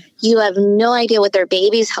is. You have no idea what their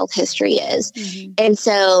baby's health history is. And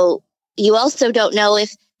so you also don't know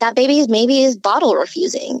if that baby maybe is bottle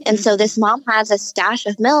refusing. And so this mom has a stash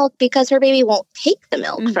of milk because her baby won't take the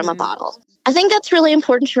milk from a bottle. I think that's really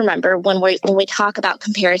important to remember when we talk about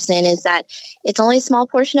comparison, is that it's only a small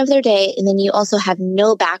portion of their day. And then you also have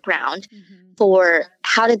no background for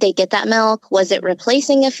how did they get that milk? Was it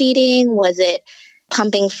replacing a feeding? Was it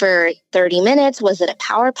pumping for 30 minutes? Was it a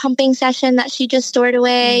power pumping session that she just stored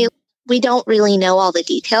away? We don't really know all the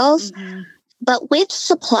details. But with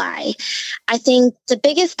supply, I think the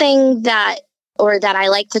biggest thing that I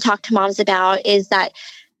like to talk to moms about is that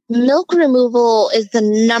milk removal is the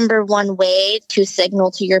number one way to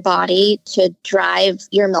signal to your body to drive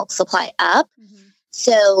your milk supply up.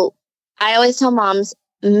 So I always tell moms,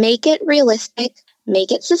 make it realistic,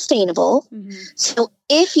 make it sustainable. So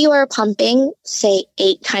if you are pumping, say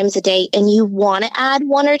 8 times a day, and you want to add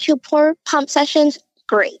 1 or 2 more pump sessions,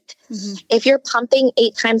 great. If you're pumping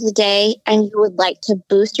 8 times a day and you would like to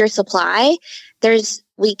boost your supply,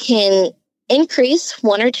 we can increase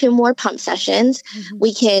 1 or 2 more pump sessions.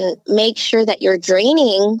 We can make sure that you're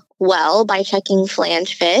draining well by checking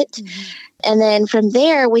flange fit. And then from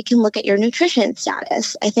there, we can look at your nutrition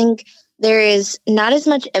status. I think there is not as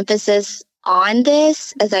much emphasis on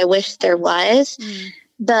this as I wish there was,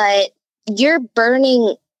 but you're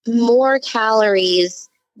burning more calories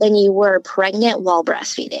than you were pregnant while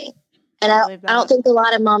breastfeeding. And I don't think a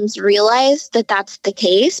lot of moms realize that that's the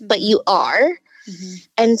case, but you are.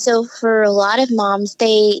 And so for a lot of moms,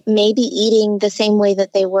 they may be eating the same way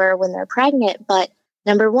that they were when they're pregnant. But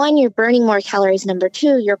number 1, you're burning more calories. Number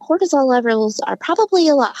 2, your cortisol levels are probably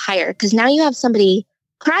a lot higher because now you have somebody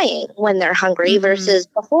crying when they're hungry versus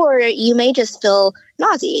before you may just feel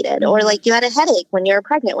nauseated or like you had a headache when you were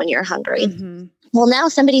pregnant when you're hungry. Well, now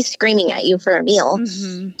somebody's screaming at you for a meal.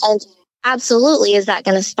 And absolutely, is that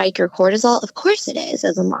going to spike your cortisol? Of course it is,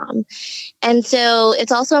 as a mom. And so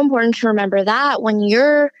it's also important to remember that when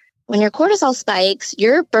your cortisol spikes,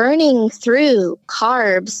 you're burning through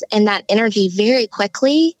carbs and that energy very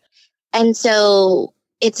quickly. And so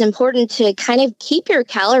it's important to kind of keep your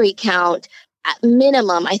calorie count at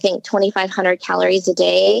minimum, I think 2,500 calories a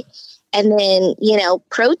day. And then,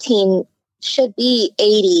 protein should be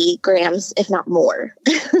 80 grams, if not more,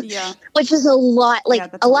 which is a lot.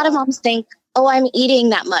 Like a lot of moms think, oh, I'm eating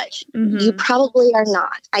that much. You probably are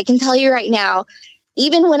not. I can tell you right now,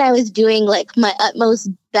 even when I was doing like my utmost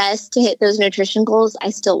best to hit those nutrition goals, I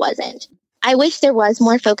still wasn't. I wish there was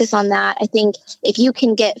more focus on that. I think if you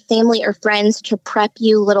can get family or friends to prep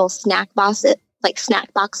you little snack boxes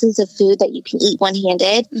of food that you can eat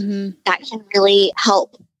one-handed, that can really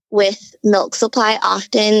help with milk supply.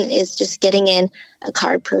 Often is just getting in a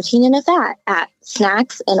carb, protein, and a fat at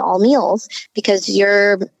snacks and all meals, because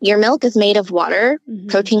your milk is made of water,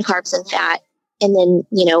 protein, carbs, and fat, and then,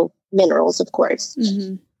 minerals, of course.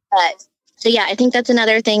 But so, yeah, I think that's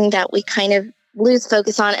another thing that we kind of lose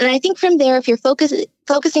focus on. And I think from there, if you're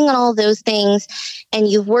focusing on all those things and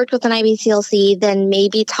you've worked with an IBCLC, then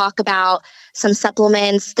maybe talk about some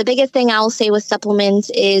supplements. The biggest thing I'll say with supplements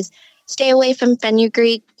is stay away from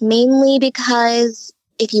fenugreek, mainly because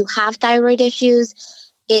if you have thyroid issues,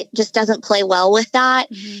 it just doesn't play well with that.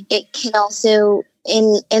 It can also,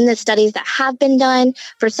 in the studies that have been done,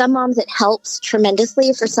 for some moms, it helps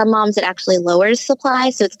tremendously. For some moms, it actually lowers supply.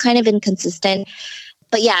 So it's kind of inconsistent.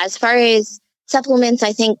 But yeah, as far as supplements,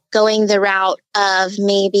 I think going the route of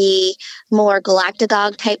maybe more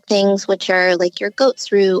galactagogue type things, which are like your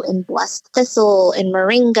goat's root and blessed thistle and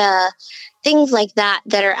moringa, things like that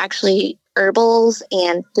are actually herbals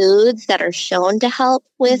and foods that are shown to help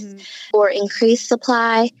with or increase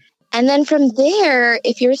supply. And then from there,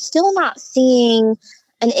 if you're still not seeing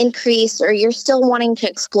an increase or you're still wanting to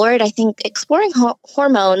explore it, I think exploring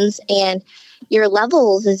hormones and your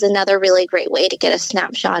levels is another really great way to get a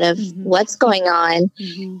snapshot of what's going on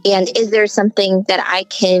and is there something that I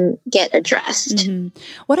can get addressed.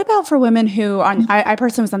 What about for women who I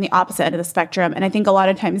personally was on the opposite end of the spectrum, and I think a lot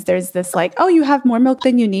of times there's this like, oh, you have more milk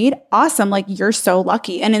than you need? Awesome. Like, you're so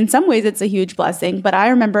lucky. And in some ways it's a huge blessing. But I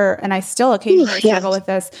remember, and I still occasionally struggle with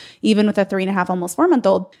this, even with a 3.5, almost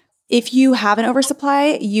 4-month-old. if you have an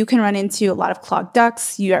oversupply, you can run into a lot of clogged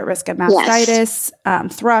ducts. You're at risk of mastitis,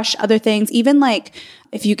 thrush, other things. Even like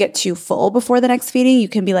if you get too full before the next feeding, you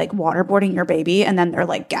can be like waterboarding your baby and then they're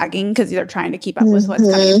like gagging because they're trying to keep up with what's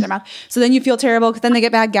coming into their mouth. So then you feel terrible because then they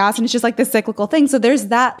get bad gas and it's just like this cyclical thing. So there's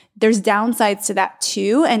downsides to that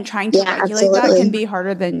too. And trying to regulate that can be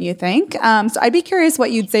harder than you think. So I'd be curious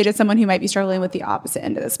what you'd say to someone who might be struggling with the opposite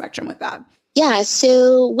end of the spectrum with that. Yeah,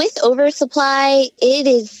 so with oversupply, it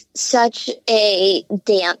is such a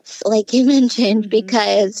dance, like you mentioned,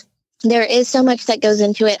 because there is so much that goes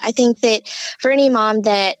into it. I think that for any mom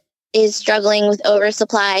that is struggling with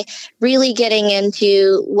oversupply, really getting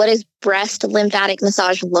into what does breast lymphatic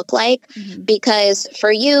massage look like? Because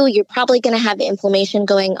for you, you're probably going to have inflammation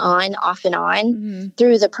going on off and on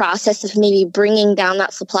through the process of maybe bringing down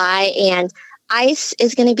that supply. And ice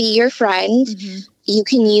is going to be your friend. You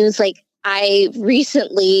can use I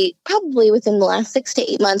recently, probably within the last 6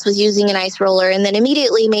 to 8 months, was using an ice roller and then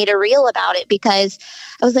immediately made a reel about it because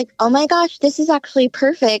I was like, oh my gosh, this is actually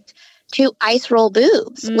perfect to ice roll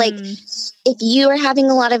boobs. Like if you are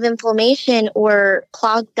having a lot of inflammation or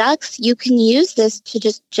clogged ducts, you can use this to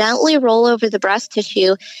just gently roll over the breast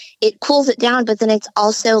tissue. It cools it down, but then it's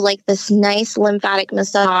also like this nice lymphatic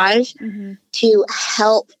massage to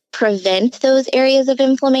help prevent those areas of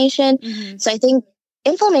inflammation. So I think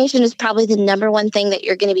inflammation is probably the number one thing that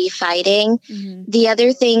you're going to be fighting. The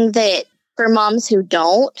other thing that for moms who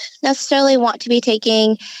don't necessarily want to be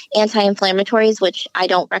taking anti-inflammatories, which I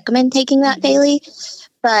don't recommend taking that daily,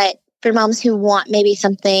 but for moms who want maybe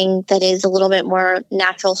something that is a little bit more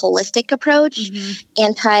natural, holistic approach,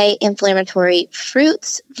 anti-inflammatory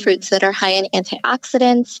fruits that are high in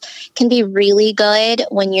antioxidants can be really good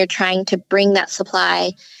when you're trying to bring that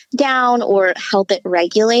supply down or help it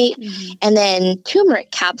regulate. And then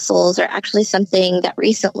turmeric capsules are actually something that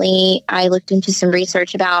recently I looked into some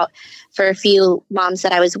research about for a few moms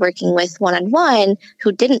that I was working with one-on-one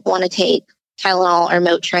who didn't want to take Tylenol or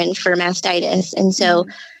Motrin for mastitis. And so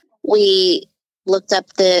we looked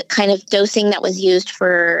up the kind of dosing that was used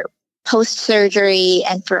for post-surgery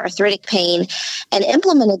and for arthritic pain and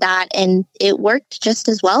implemented that, and it worked just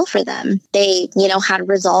as well for them. They, had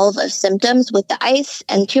resolve of symptoms with the ice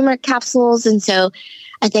and turmeric capsules. And so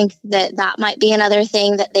I think that might be another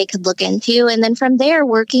thing that they could look into. And then from there,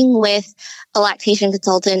 working with a lactation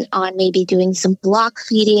consultant on maybe doing some block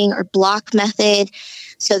feeding or block method.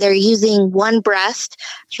 So they're using one breast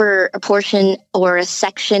for a portion or a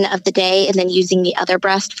section of the day and then using the other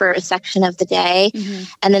breast for a section of the day.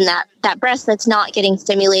 And then that breast that's not getting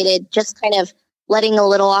stimulated, just kind of letting a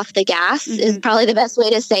little off the gas is probably the best way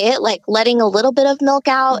to say it, like letting a little bit of milk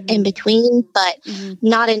out in between, but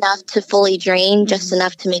not enough to fully drain, just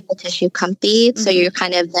enough to make the tissue comfy. So you're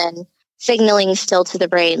kind of then signaling still to the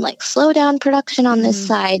brain, like slow down production on this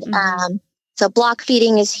side. So block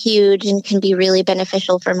feeding is huge and can be really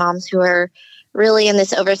beneficial for moms who are really in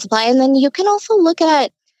this oversupply. And then you can also look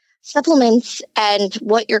at supplements and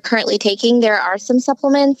what you're currently taking. There are some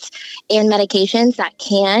supplements and medications that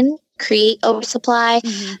can create oversupply.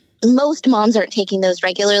 Most moms aren't taking those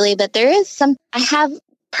regularly, but there is some. I have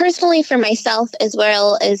personally for myself as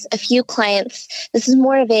well as a few clients. This is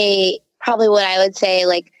more of a probably what I would say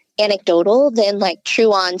like anecdotal than like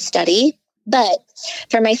true on study. But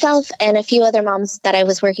for myself and a few other moms that I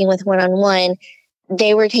was working with one-on-one,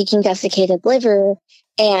 they were taking desiccated liver.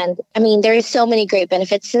 And I mean, there is so many great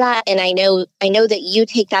benefits to that. And I know that you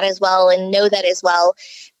take that as well and know that as well.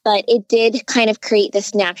 But it did kind of create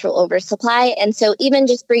this natural oversupply. And so even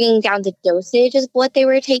just bringing down the dosage of what they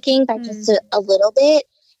were taking by just a little bit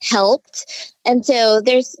helped. And so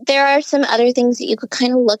there are some other things that you could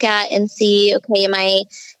kind of look at and see, okay,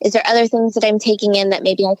 is there other things that I'm taking in that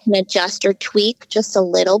maybe I can adjust or tweak just a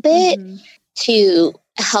little bit to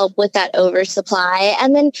help with that oversupply?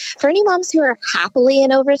 And then for any moms who are happily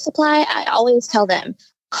in oversupply, I always tell them,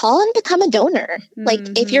 call and become a donor. Like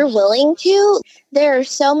if you're willing to, there are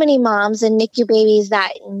so many moms and NICU babies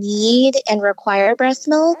that need and require breast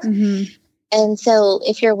milk. And so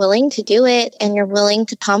if you're willing to do it and you're willing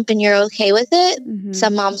to pump and you're okay with it,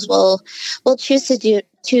 some moms will choose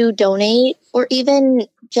to donate or even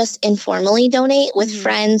just informally donate with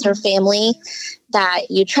friends or family that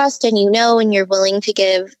you trust and and you're willing to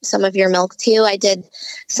give some of your milk to. I did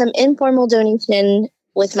some informal donation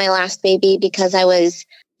with my last baby because I was,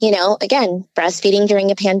 again, breastfeeding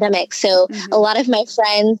during a pandemic. So a lot of my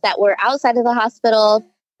friends that were outside of the hospital,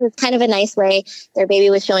 it was kind of a nice way. Their baby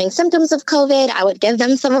was showing symptoms of COVID. I would give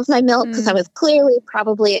them some of my milk because I was clearly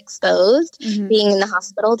probably exposed being in the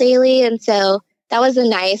hospital daily. And so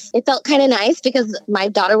It felt kind of nice because my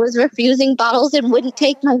daughter was refusing bottles and wouldn't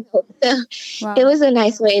take my milk. So It was a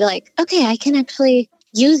nice way to like, okay, I can actually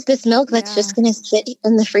use this milk that's just going to sit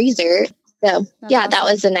in the freezer. So awesome. That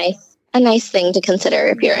was a nice thing to consider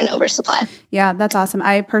if you're in oversupply. Yeah, that's awesome.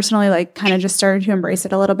 I personally like kind of just started to embrace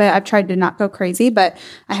it a little bit. I've tried to not go crazy, but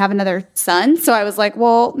I have another son. So I was like,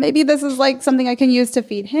 well, maybe this is like something I can use to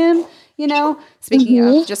feed him, you know? Speaking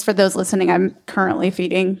of, just for those listening, I'm currently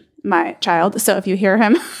feeding my child. So if you hear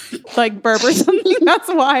him like burp or something, that's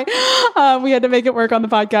why we had to make it work on the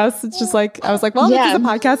podcast. It's just like, I was like, well, this is a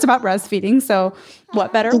podcast about breastfeeding. So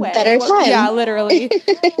what better way? Better time. Yeah, literally.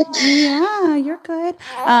 Yeah, you're good.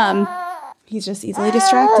 He's just easily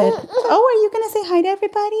distracted. Oh, are you going to say hi to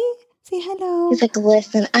everybody? Say hello. He's like,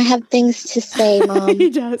 listen, I have things to say, Mom. He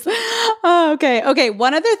does. Oh, okay. Okay.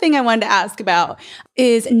 One other thing I wanted to ask about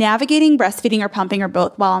is navigating breastfeeding or pumping or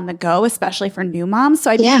both while on the go, especially for new moms.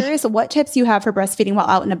 So I'd be curious what tips you have for breastfeeding while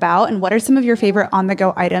out and about, and what are some of your favorite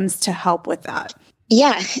on-the-go items to help with that?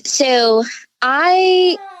 Yeah. So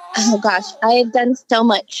I've done so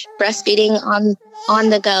much breastfeeding on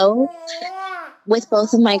the go with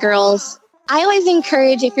both of my girls. I always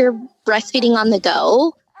encourage, if you're breastfeeding on the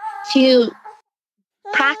go, to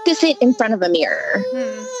practice it in front of a mirror.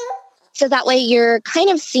 So that way you're kind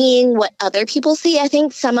of seeing what other people see. I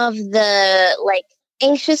think some of the like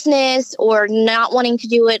anxiousness or not wanting to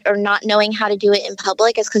do it or not knowing how to do it in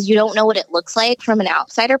public is because you don't know what it looks like from an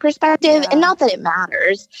outsider perspective. And not that it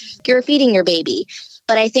matters. You're feeding your baby.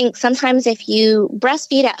 But I think sometimes if you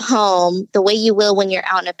breastfeed at home the way you will when you're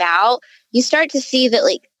out and about, you start to see that,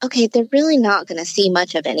 like, okay, they're really not going to see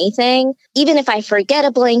much of anything. Even if I forget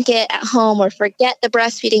a blanket at home or forget the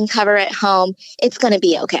breastfeeding cover at home, it's going to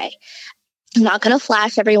be okay. I'm not going to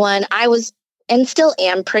flash everyone. I was and still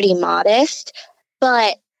am pretty modest,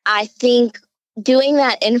 but I think doing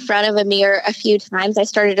that in front of a mirror a few times, I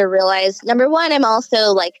started to realize, number one, I'm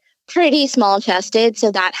also like pretty small chested,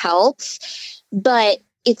 so that helps. But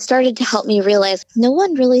it started to help me realize no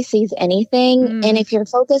one really sees anything. And if you're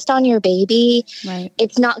focused on your baby,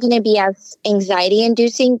 it's not going to be as anxiety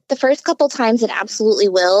inducing. The first couple times it absolutely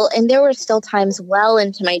will. And there were still times well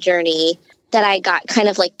into my journey that I got kind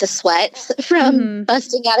of like the sweats from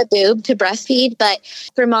busting out a boob to breastfeed. But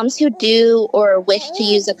for moms who do or wish to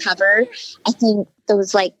use a cover, I think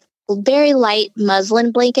those like very light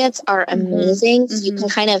muslin blankets are amazing. So you can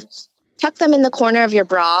kind of tuck them in the corner of your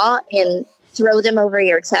bra and throw them over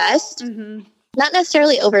your chest. Not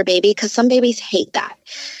necessarily over baby, because some babies hate that.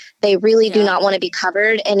 They really do not want to be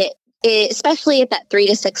covered. And it especially at that 3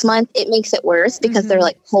 to 6 month, it makes it worse because they're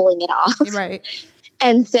like pulling it off. Right.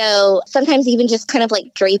 And so sometimes even just kind of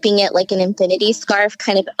like draping it like an infinity scarf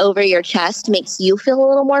kind of over your chest makes you feel a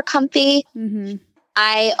little more comfy.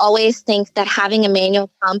 I always think that having a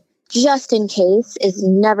manual pump just in case is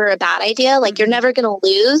never a bad idea. Like you're never going to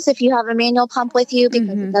lose if you have a manual pump with you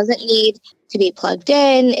because it doesn't need to be plugged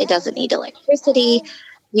in. It doesn't need electricity.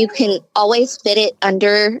 You can always fit it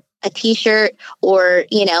under a t-shirt or,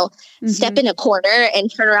 step in a corner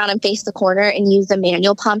and turn around and face the corner and use the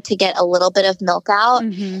manual pump to get a little bit of milk out.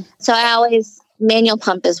 So manual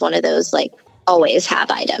pump is one of those like always have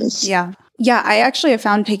items. Yeah. Yeah, I actually have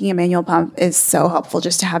found taking a manual pump is so helpful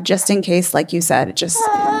just to have, just in case, like you said, it just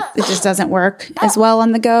doesn't work as well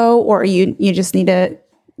on the go, or you just need to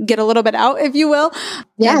get a little bit out, if you will.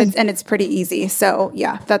 Yeah. And it's pretty easy. So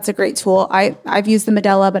yeah, that's a great tool. I've used the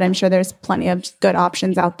Medela, but I'm sure there's plenty of good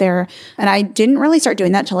options out there. And I didn't really start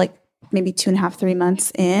doing that till like maybe 2.5, 3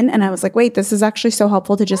 months in. And I was like, wait, this is actually so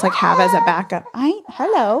helpful to just like have as a backup.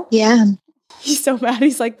 Hello. Yeah. He's so mad.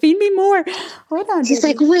 He's like, feed me more. Hold on. He's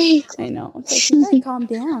like, wait. I know. It's like, you gotta calm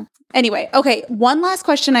down. Anyway, okay. One last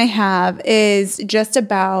question I have is just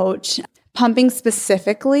about pumping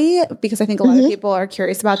specifically, because I think a lot of people are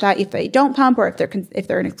curious about that if they don't pump or if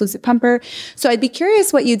they're an exclusive pumper. So I'd be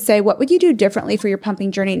curious what you'd say. What would you do differently for your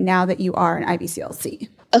pumping journey now that you are an IBCLC?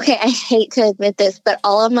 Okay, I hate to admit this, but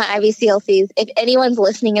all of my IBCLCs, if anyone's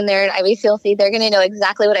listening and they're an IBCLC, they're going to know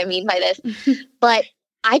exactly what I mean by this. But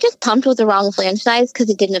I just pumped with the wrong flange size because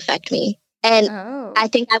it didn't affect me. And I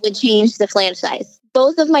think I would change the flange size.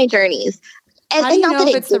 Both of my journeys. And, how do you know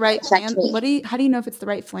if it's the right flange? How do you know if it's the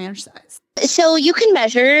right flange size? So you can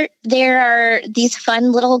measure. There are these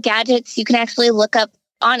fun little gadgets you can actually look up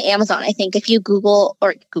on Amazon. I think if you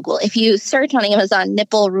if you search on Amazon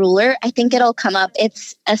nipple ruler, I think it'll come up.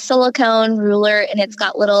 It's a silicone ruler and it's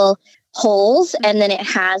got little holes, and then it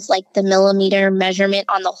has like the millimeter measurement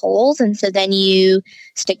on the holes. And so then you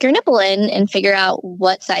stick your nipple in and figure out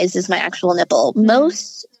what size is my actual nipple.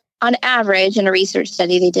 Most, on average, in a research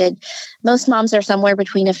study they did, most moms are somewhere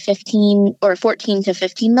between a 14 to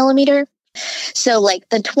 15 millimeter. So like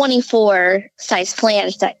the 24 size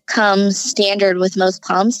flange that comes standard with most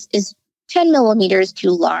pumps is 10 millimeters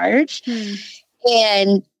too large.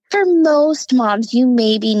 And for most moms, you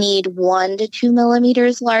maybe need 1 to 2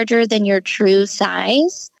 millimeters larger than your true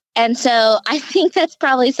size. And so I think that's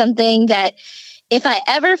probably something that if I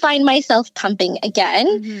ever find myself pumping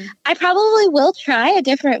again, I probably will try a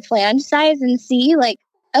different flange size and see like,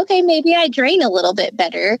 okay, maybe I drain a little bit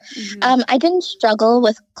better. I didn't struggle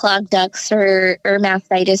with clogged ducts or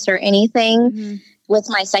mastitis or anything with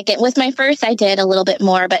my second. With my first, I did a little bit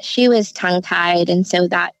more, but she was tongue-tied. And so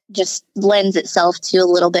that just lends itself to a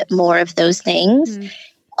little bit more of those things.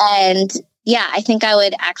 And yeah, I think I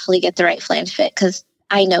would actually get the right flange fit because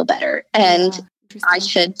I know better. And I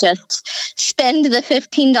should just spend the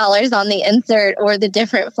 $15 on the insert or the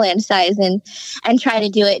different flange size and try to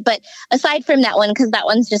do it. But aside from that one, because that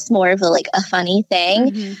one's just more of a funny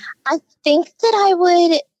thing, I think that I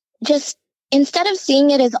would just, instead of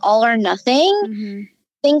seeing it as all or nothing,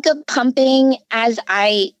 think of pumping as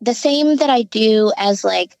the same that I do as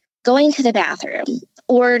like going to the bathroom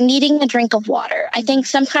or needing a drink of water. I think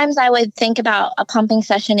sometimes I would think about a pumping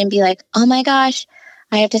session and be like, oh my gosh,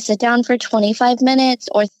 I have to sit down for 25 minutes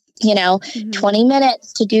or, 20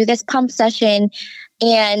 minutes to do this pump session.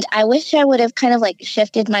 And I wish I would have kind of like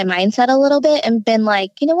shifted my mindset a little bit and been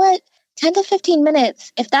like, you know what, 10 to 15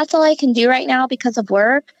 minutes, if that's all I can do right now because of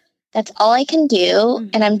work, that's all I can do.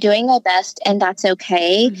 And I'm doing my best and that's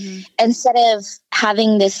okay. Instead of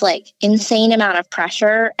having this like insane amount of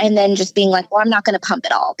pressure and then just being like, well, I'm not going to pump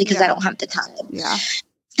at all because I don't have the time.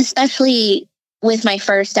 Especially with my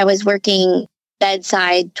first, I was working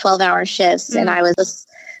bedside 12-hour shifts and I was the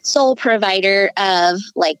sole provider of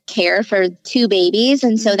like care for 2 babies.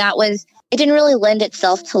 And so it didn't really lend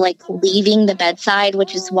itself to like leaving the bedside,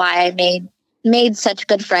 which is why I made such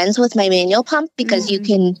good friends with my manual pump because you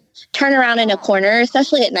can turn around in a corner,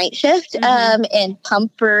 especially at night shift, and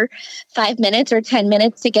pump for 5 minutes or 10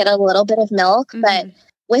 minutes to get a little bit of milk. But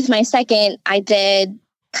with my second, I did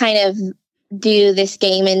kind of do this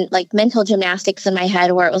game and like mental gymnastics in my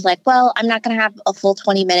head where it was like, well, I'm not going to have a full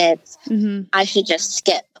 20 minutes. I should just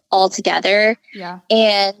skip altogether.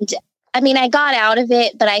 And I mean, I got out of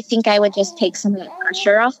it, but I think I would just take some of the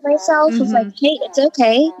pressure off myself. It's like, hey, it's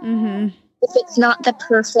okay. If it's not the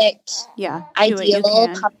perfect, ideal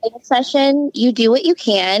pumping session, you do what you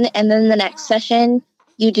can. And then the next session,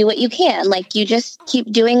 you do what you can. Like you just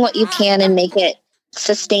keep doing what you can and make it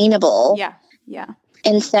sustainable.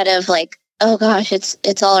 Instead of like, oh gosh,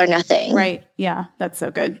 it's all or nothing. Right. Yeah. That's so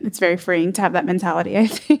good. It's very freeing to have that mentality. I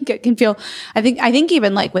think it can feel, I think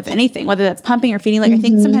even like with anything, whether that's pumping or feeding, like I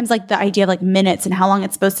think sometimes like the idea of like minutes and how long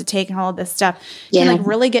it's supposed to take and all of this stuff can like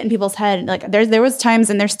really get in people's head. Like there was times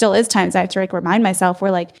and there still is times I have to like remind myself where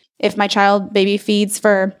like if my baby feeds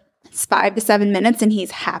for 5 to 7 minutes and he's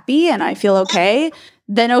happy and I feel okay,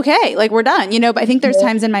 then okay, like we're done, but I think there's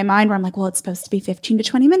times in my mind where I'm like, well, it's supposed to be 15 to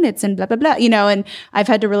 20 minutes and blah, blah, blah, and I've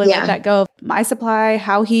had to really let that go. My supply,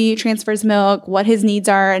 how he transfers milk, what his needs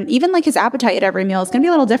are, and even like his appetite at every meal is going to be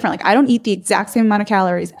a little different. Like I don't eat the exact same amount of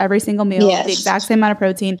calories every single meal, the exact same amount of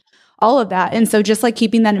protein, all of that. And so just like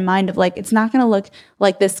keeping that in mind of like, it's not going to look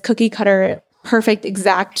like this cookie cutter perfect,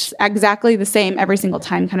 exactly the same every single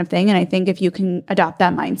time kind of thing. And I think if you can adopt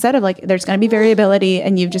that mindset of like, there's going to be variability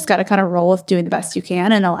and you've just got to kind of roll with doing the best you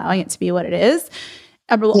can and allowing it to be what it is.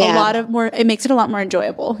 It makes it a lot more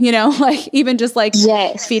enjoyable, like even just like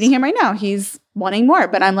feeding him right now, he's wanting more,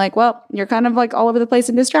 but I'm like, well, you're kind of like all over the place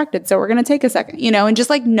and distracted. So we're going to take a second, and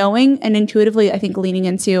just like knowing and intuitively, I think leaning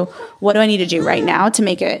into what do I need to do right now to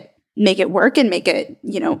make it work and make it,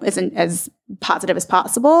 as positive as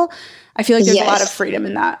possible. I feel like there's a lot of freedom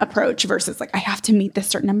in that approach versus like, I have to meet this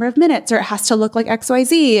certain number of minutes or it has to look like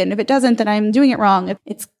XYZ. And if it doesn't, then I'm doing it wrong.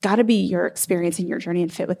 It's got to be your experience and your journey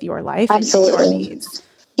and fit with your life and your needs.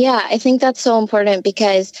 Yeah, I think that's so important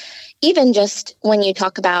because even just when you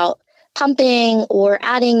talk about pumping or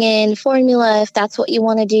adding in formula, if that's what you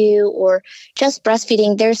want to do, or just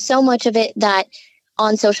breastfeeding, there's so much of it that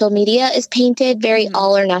on social media is painted very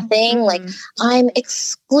all or nothing. Like I'm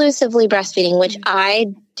exclusively breastfeeding, which I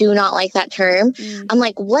do not like that term. I'm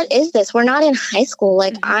like, what is this? We're not in high school.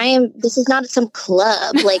 Like this is not some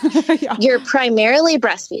club. Like you're primarily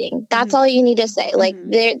breastfeeding. That's all you need to say. Like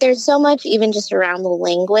there's so much even just around the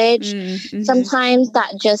language. Sometimes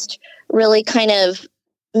that just really kind of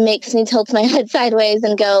makes me tilt my head sideways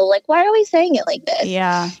and go like, why are we saying it like this?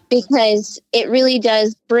 Yeah. Because it really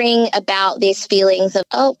does bring about these feelings of,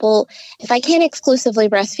 oh, well, if I can't exclusively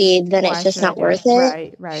breastfeed, then it's just not worth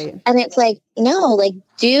it. Right. And it's like, no, like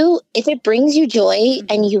if it brings you joy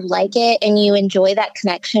and you like it and you enjoy that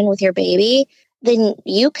connection with your baby, then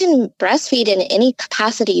you can breastfeed in any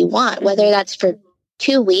capacity you want, whether that's for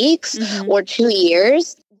 2 weeks or 2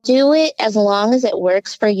 years. Do it as long as it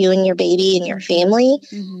works for you and your baby and your family.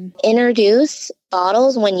 Introduce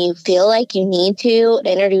bottles when you feel like you need to.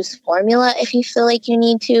 Introduce formula if you feel like you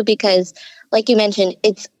need to, because like you mentioned,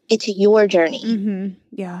 it's your journey.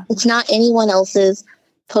 Yeah. It's not anyone else's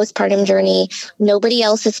postpartum journey. Nobody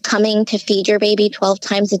else is coming to feed your baby 12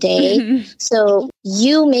 times a day. So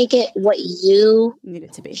you make it what you Need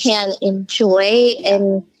it to be. can enjoy.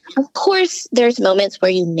 And of course, there's moments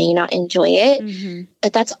where you may not enjoy it,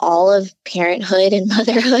 but that's all of parenthood and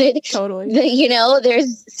motherhood. Totally.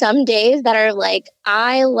 There's some days that are like,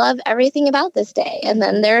 I love everything about this day. And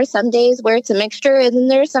then there are some days where it's a mixture. And then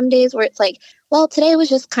there are some days where it's like, well, today was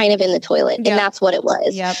just kind of in the toilet. And that's what it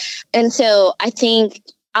was. Yep. And so I think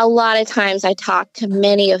a lot of times I talk to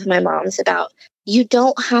many of my moms about, you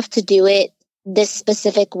don't have to do it this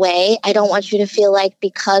specific way. I don't want you to feel like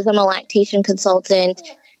because I'm a lactation consultant,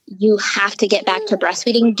 you have to get back to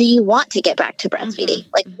breastfeeding. Do you want to get back to breastfeeding?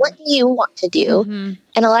 Like, what do you want to do?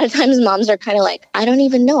 And a lot of times moms are kind of like, I don't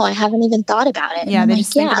even know. I haven't even thought about it. Yeah, and they I'm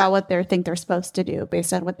just like, think about what they think they're supposed to do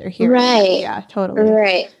based on what they're hearing. Right. Yeah, totally.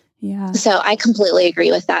 Right. Yeah. So I completely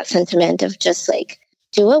agree with that sentiment of just like,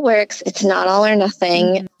 do what works. It's not all or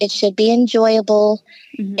nothing. It should be enjoyable.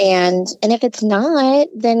 And if it's not,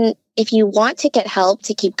 then if you want to get help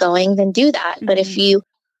to keep going, then do that. But if you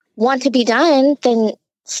want to be done, then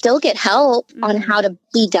still get help on how to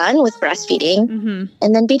be done with breastfeeding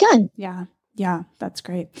and then be done. Yeah. Yeah, that's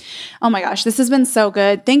great. Oh my gosh, this has been so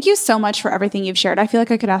good. Thank you so much for everything you've shared. I feel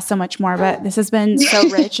like I could ask so much more, but this has been so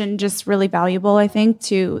rich and just really valuable, I think,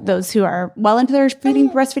 to those who are well into their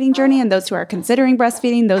breastfeeding journey and those who are considering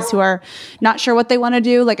breastfeeding, those who are not sure what they want to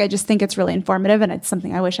do. Like, I just think it's really informative, and it's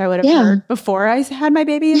something I wish I would have heard before I had my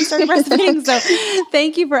baby and started breastfeeding. So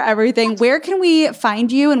thank you for everything. Where can we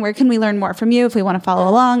find you and where can we learn more from you if we want to follow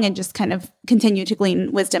along and just kind of continue to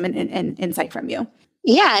glean wisdom and insight from you?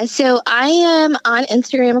 Yeah, so I am on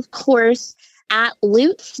Instagram, of course, at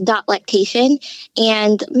lutz.lactation,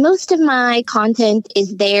 and most of my content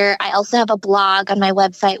is there. I also have a blog on my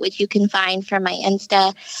website, which you can find from my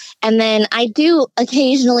Insta. And then I do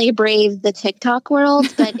occasionally brave the TikTok world,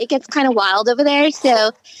 but it gets kind of wild over there. So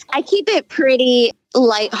I keep it pretty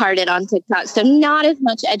lighthearted on TikTok. So not as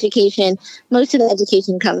much education. Most of the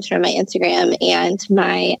education comes from my Instagram and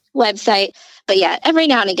my website. But yeah, every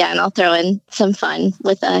now and again, I'll throw in some fun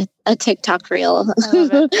with a TikTok reel.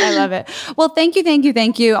 I love it. Well, thank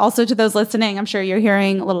you. Also to those listening, I'm sure you're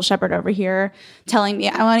hearing little shepherd over here telling me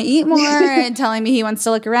I want to eat more and telling me he wants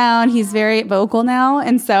to look around. He's very vocal now.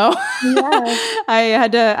 And so I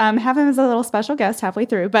had to have him as a little special guest halfway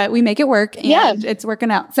through, but we make it work and it's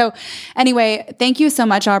working out. So anyway, thank you so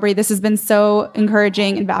much, Aubri. This has been so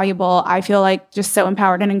encouraging and valuable. I feel like just so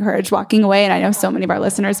empowered and encouraged walking away. And I know so many of our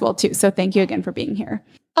listeners will too. So thank you again for being here.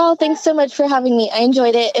 Oh, thanks so much for having me. I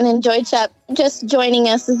enjoyed it and enjoyed Shep just joining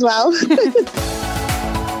us as well.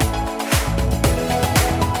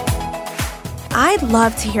 I'd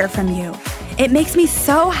love to hear from you. It makes me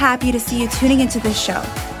so happy to see you tuning into this show.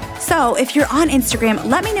 So if you're on Instagram,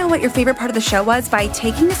 let me know what your favorite part of the show was by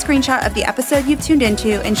taking a screenshot of the episode you've tuned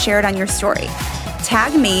into and share it on your story.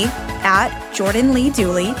 Tag me at Jordan Lee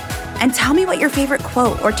Dooley and tell me what your favorite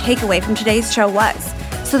quote or takeaway from today's show was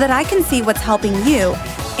so that I can see what's helping you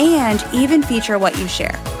and even feature what you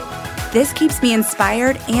share. This keeps me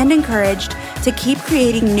inspired and encouraged to keep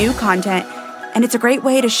creating new content, and it's a great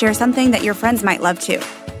way to share something that your friends might love too.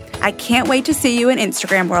 I can't wait to see you in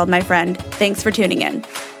Instagram world, my friend. Thanks for tuning in.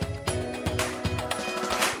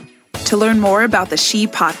 To learn more about the She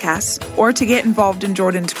Podcast or to get involved in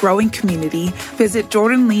Jordan's growing community, visit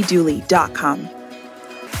jordanleedooley.com.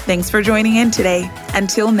 Thanks for joining in today.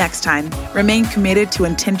 Until next time, remain committed to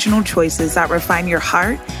intentional choices that refine your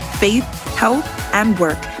heart, faith, health, and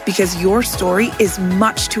work, because your story is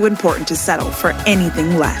much too important to settle for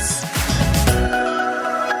anything less.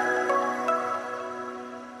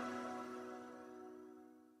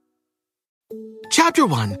 Chapter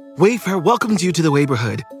 1. Wayfair welcomes you to the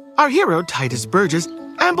neighborhood. Our hero, Titus Burgess,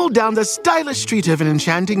 ambled down the stylish street of an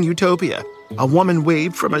enchanting utopia. A woman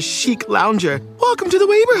waved from a chic lounger. "Welcome to the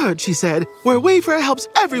neighborhood," she said, "where Wayfair helps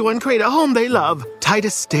everyone create a home they love."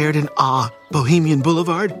 Titus stared in awe. Bohemian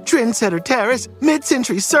Boulevard, Trendsetter Terrace,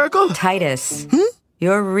 Mid-Century Circle. Titus,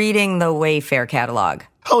 you're reading the Wayfair catalog.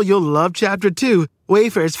 Oh, you'll love Chapter 2.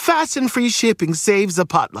 Wayfair's fast and free shipping saves a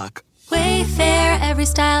potluck. Wayfair, every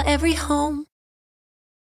style, every home.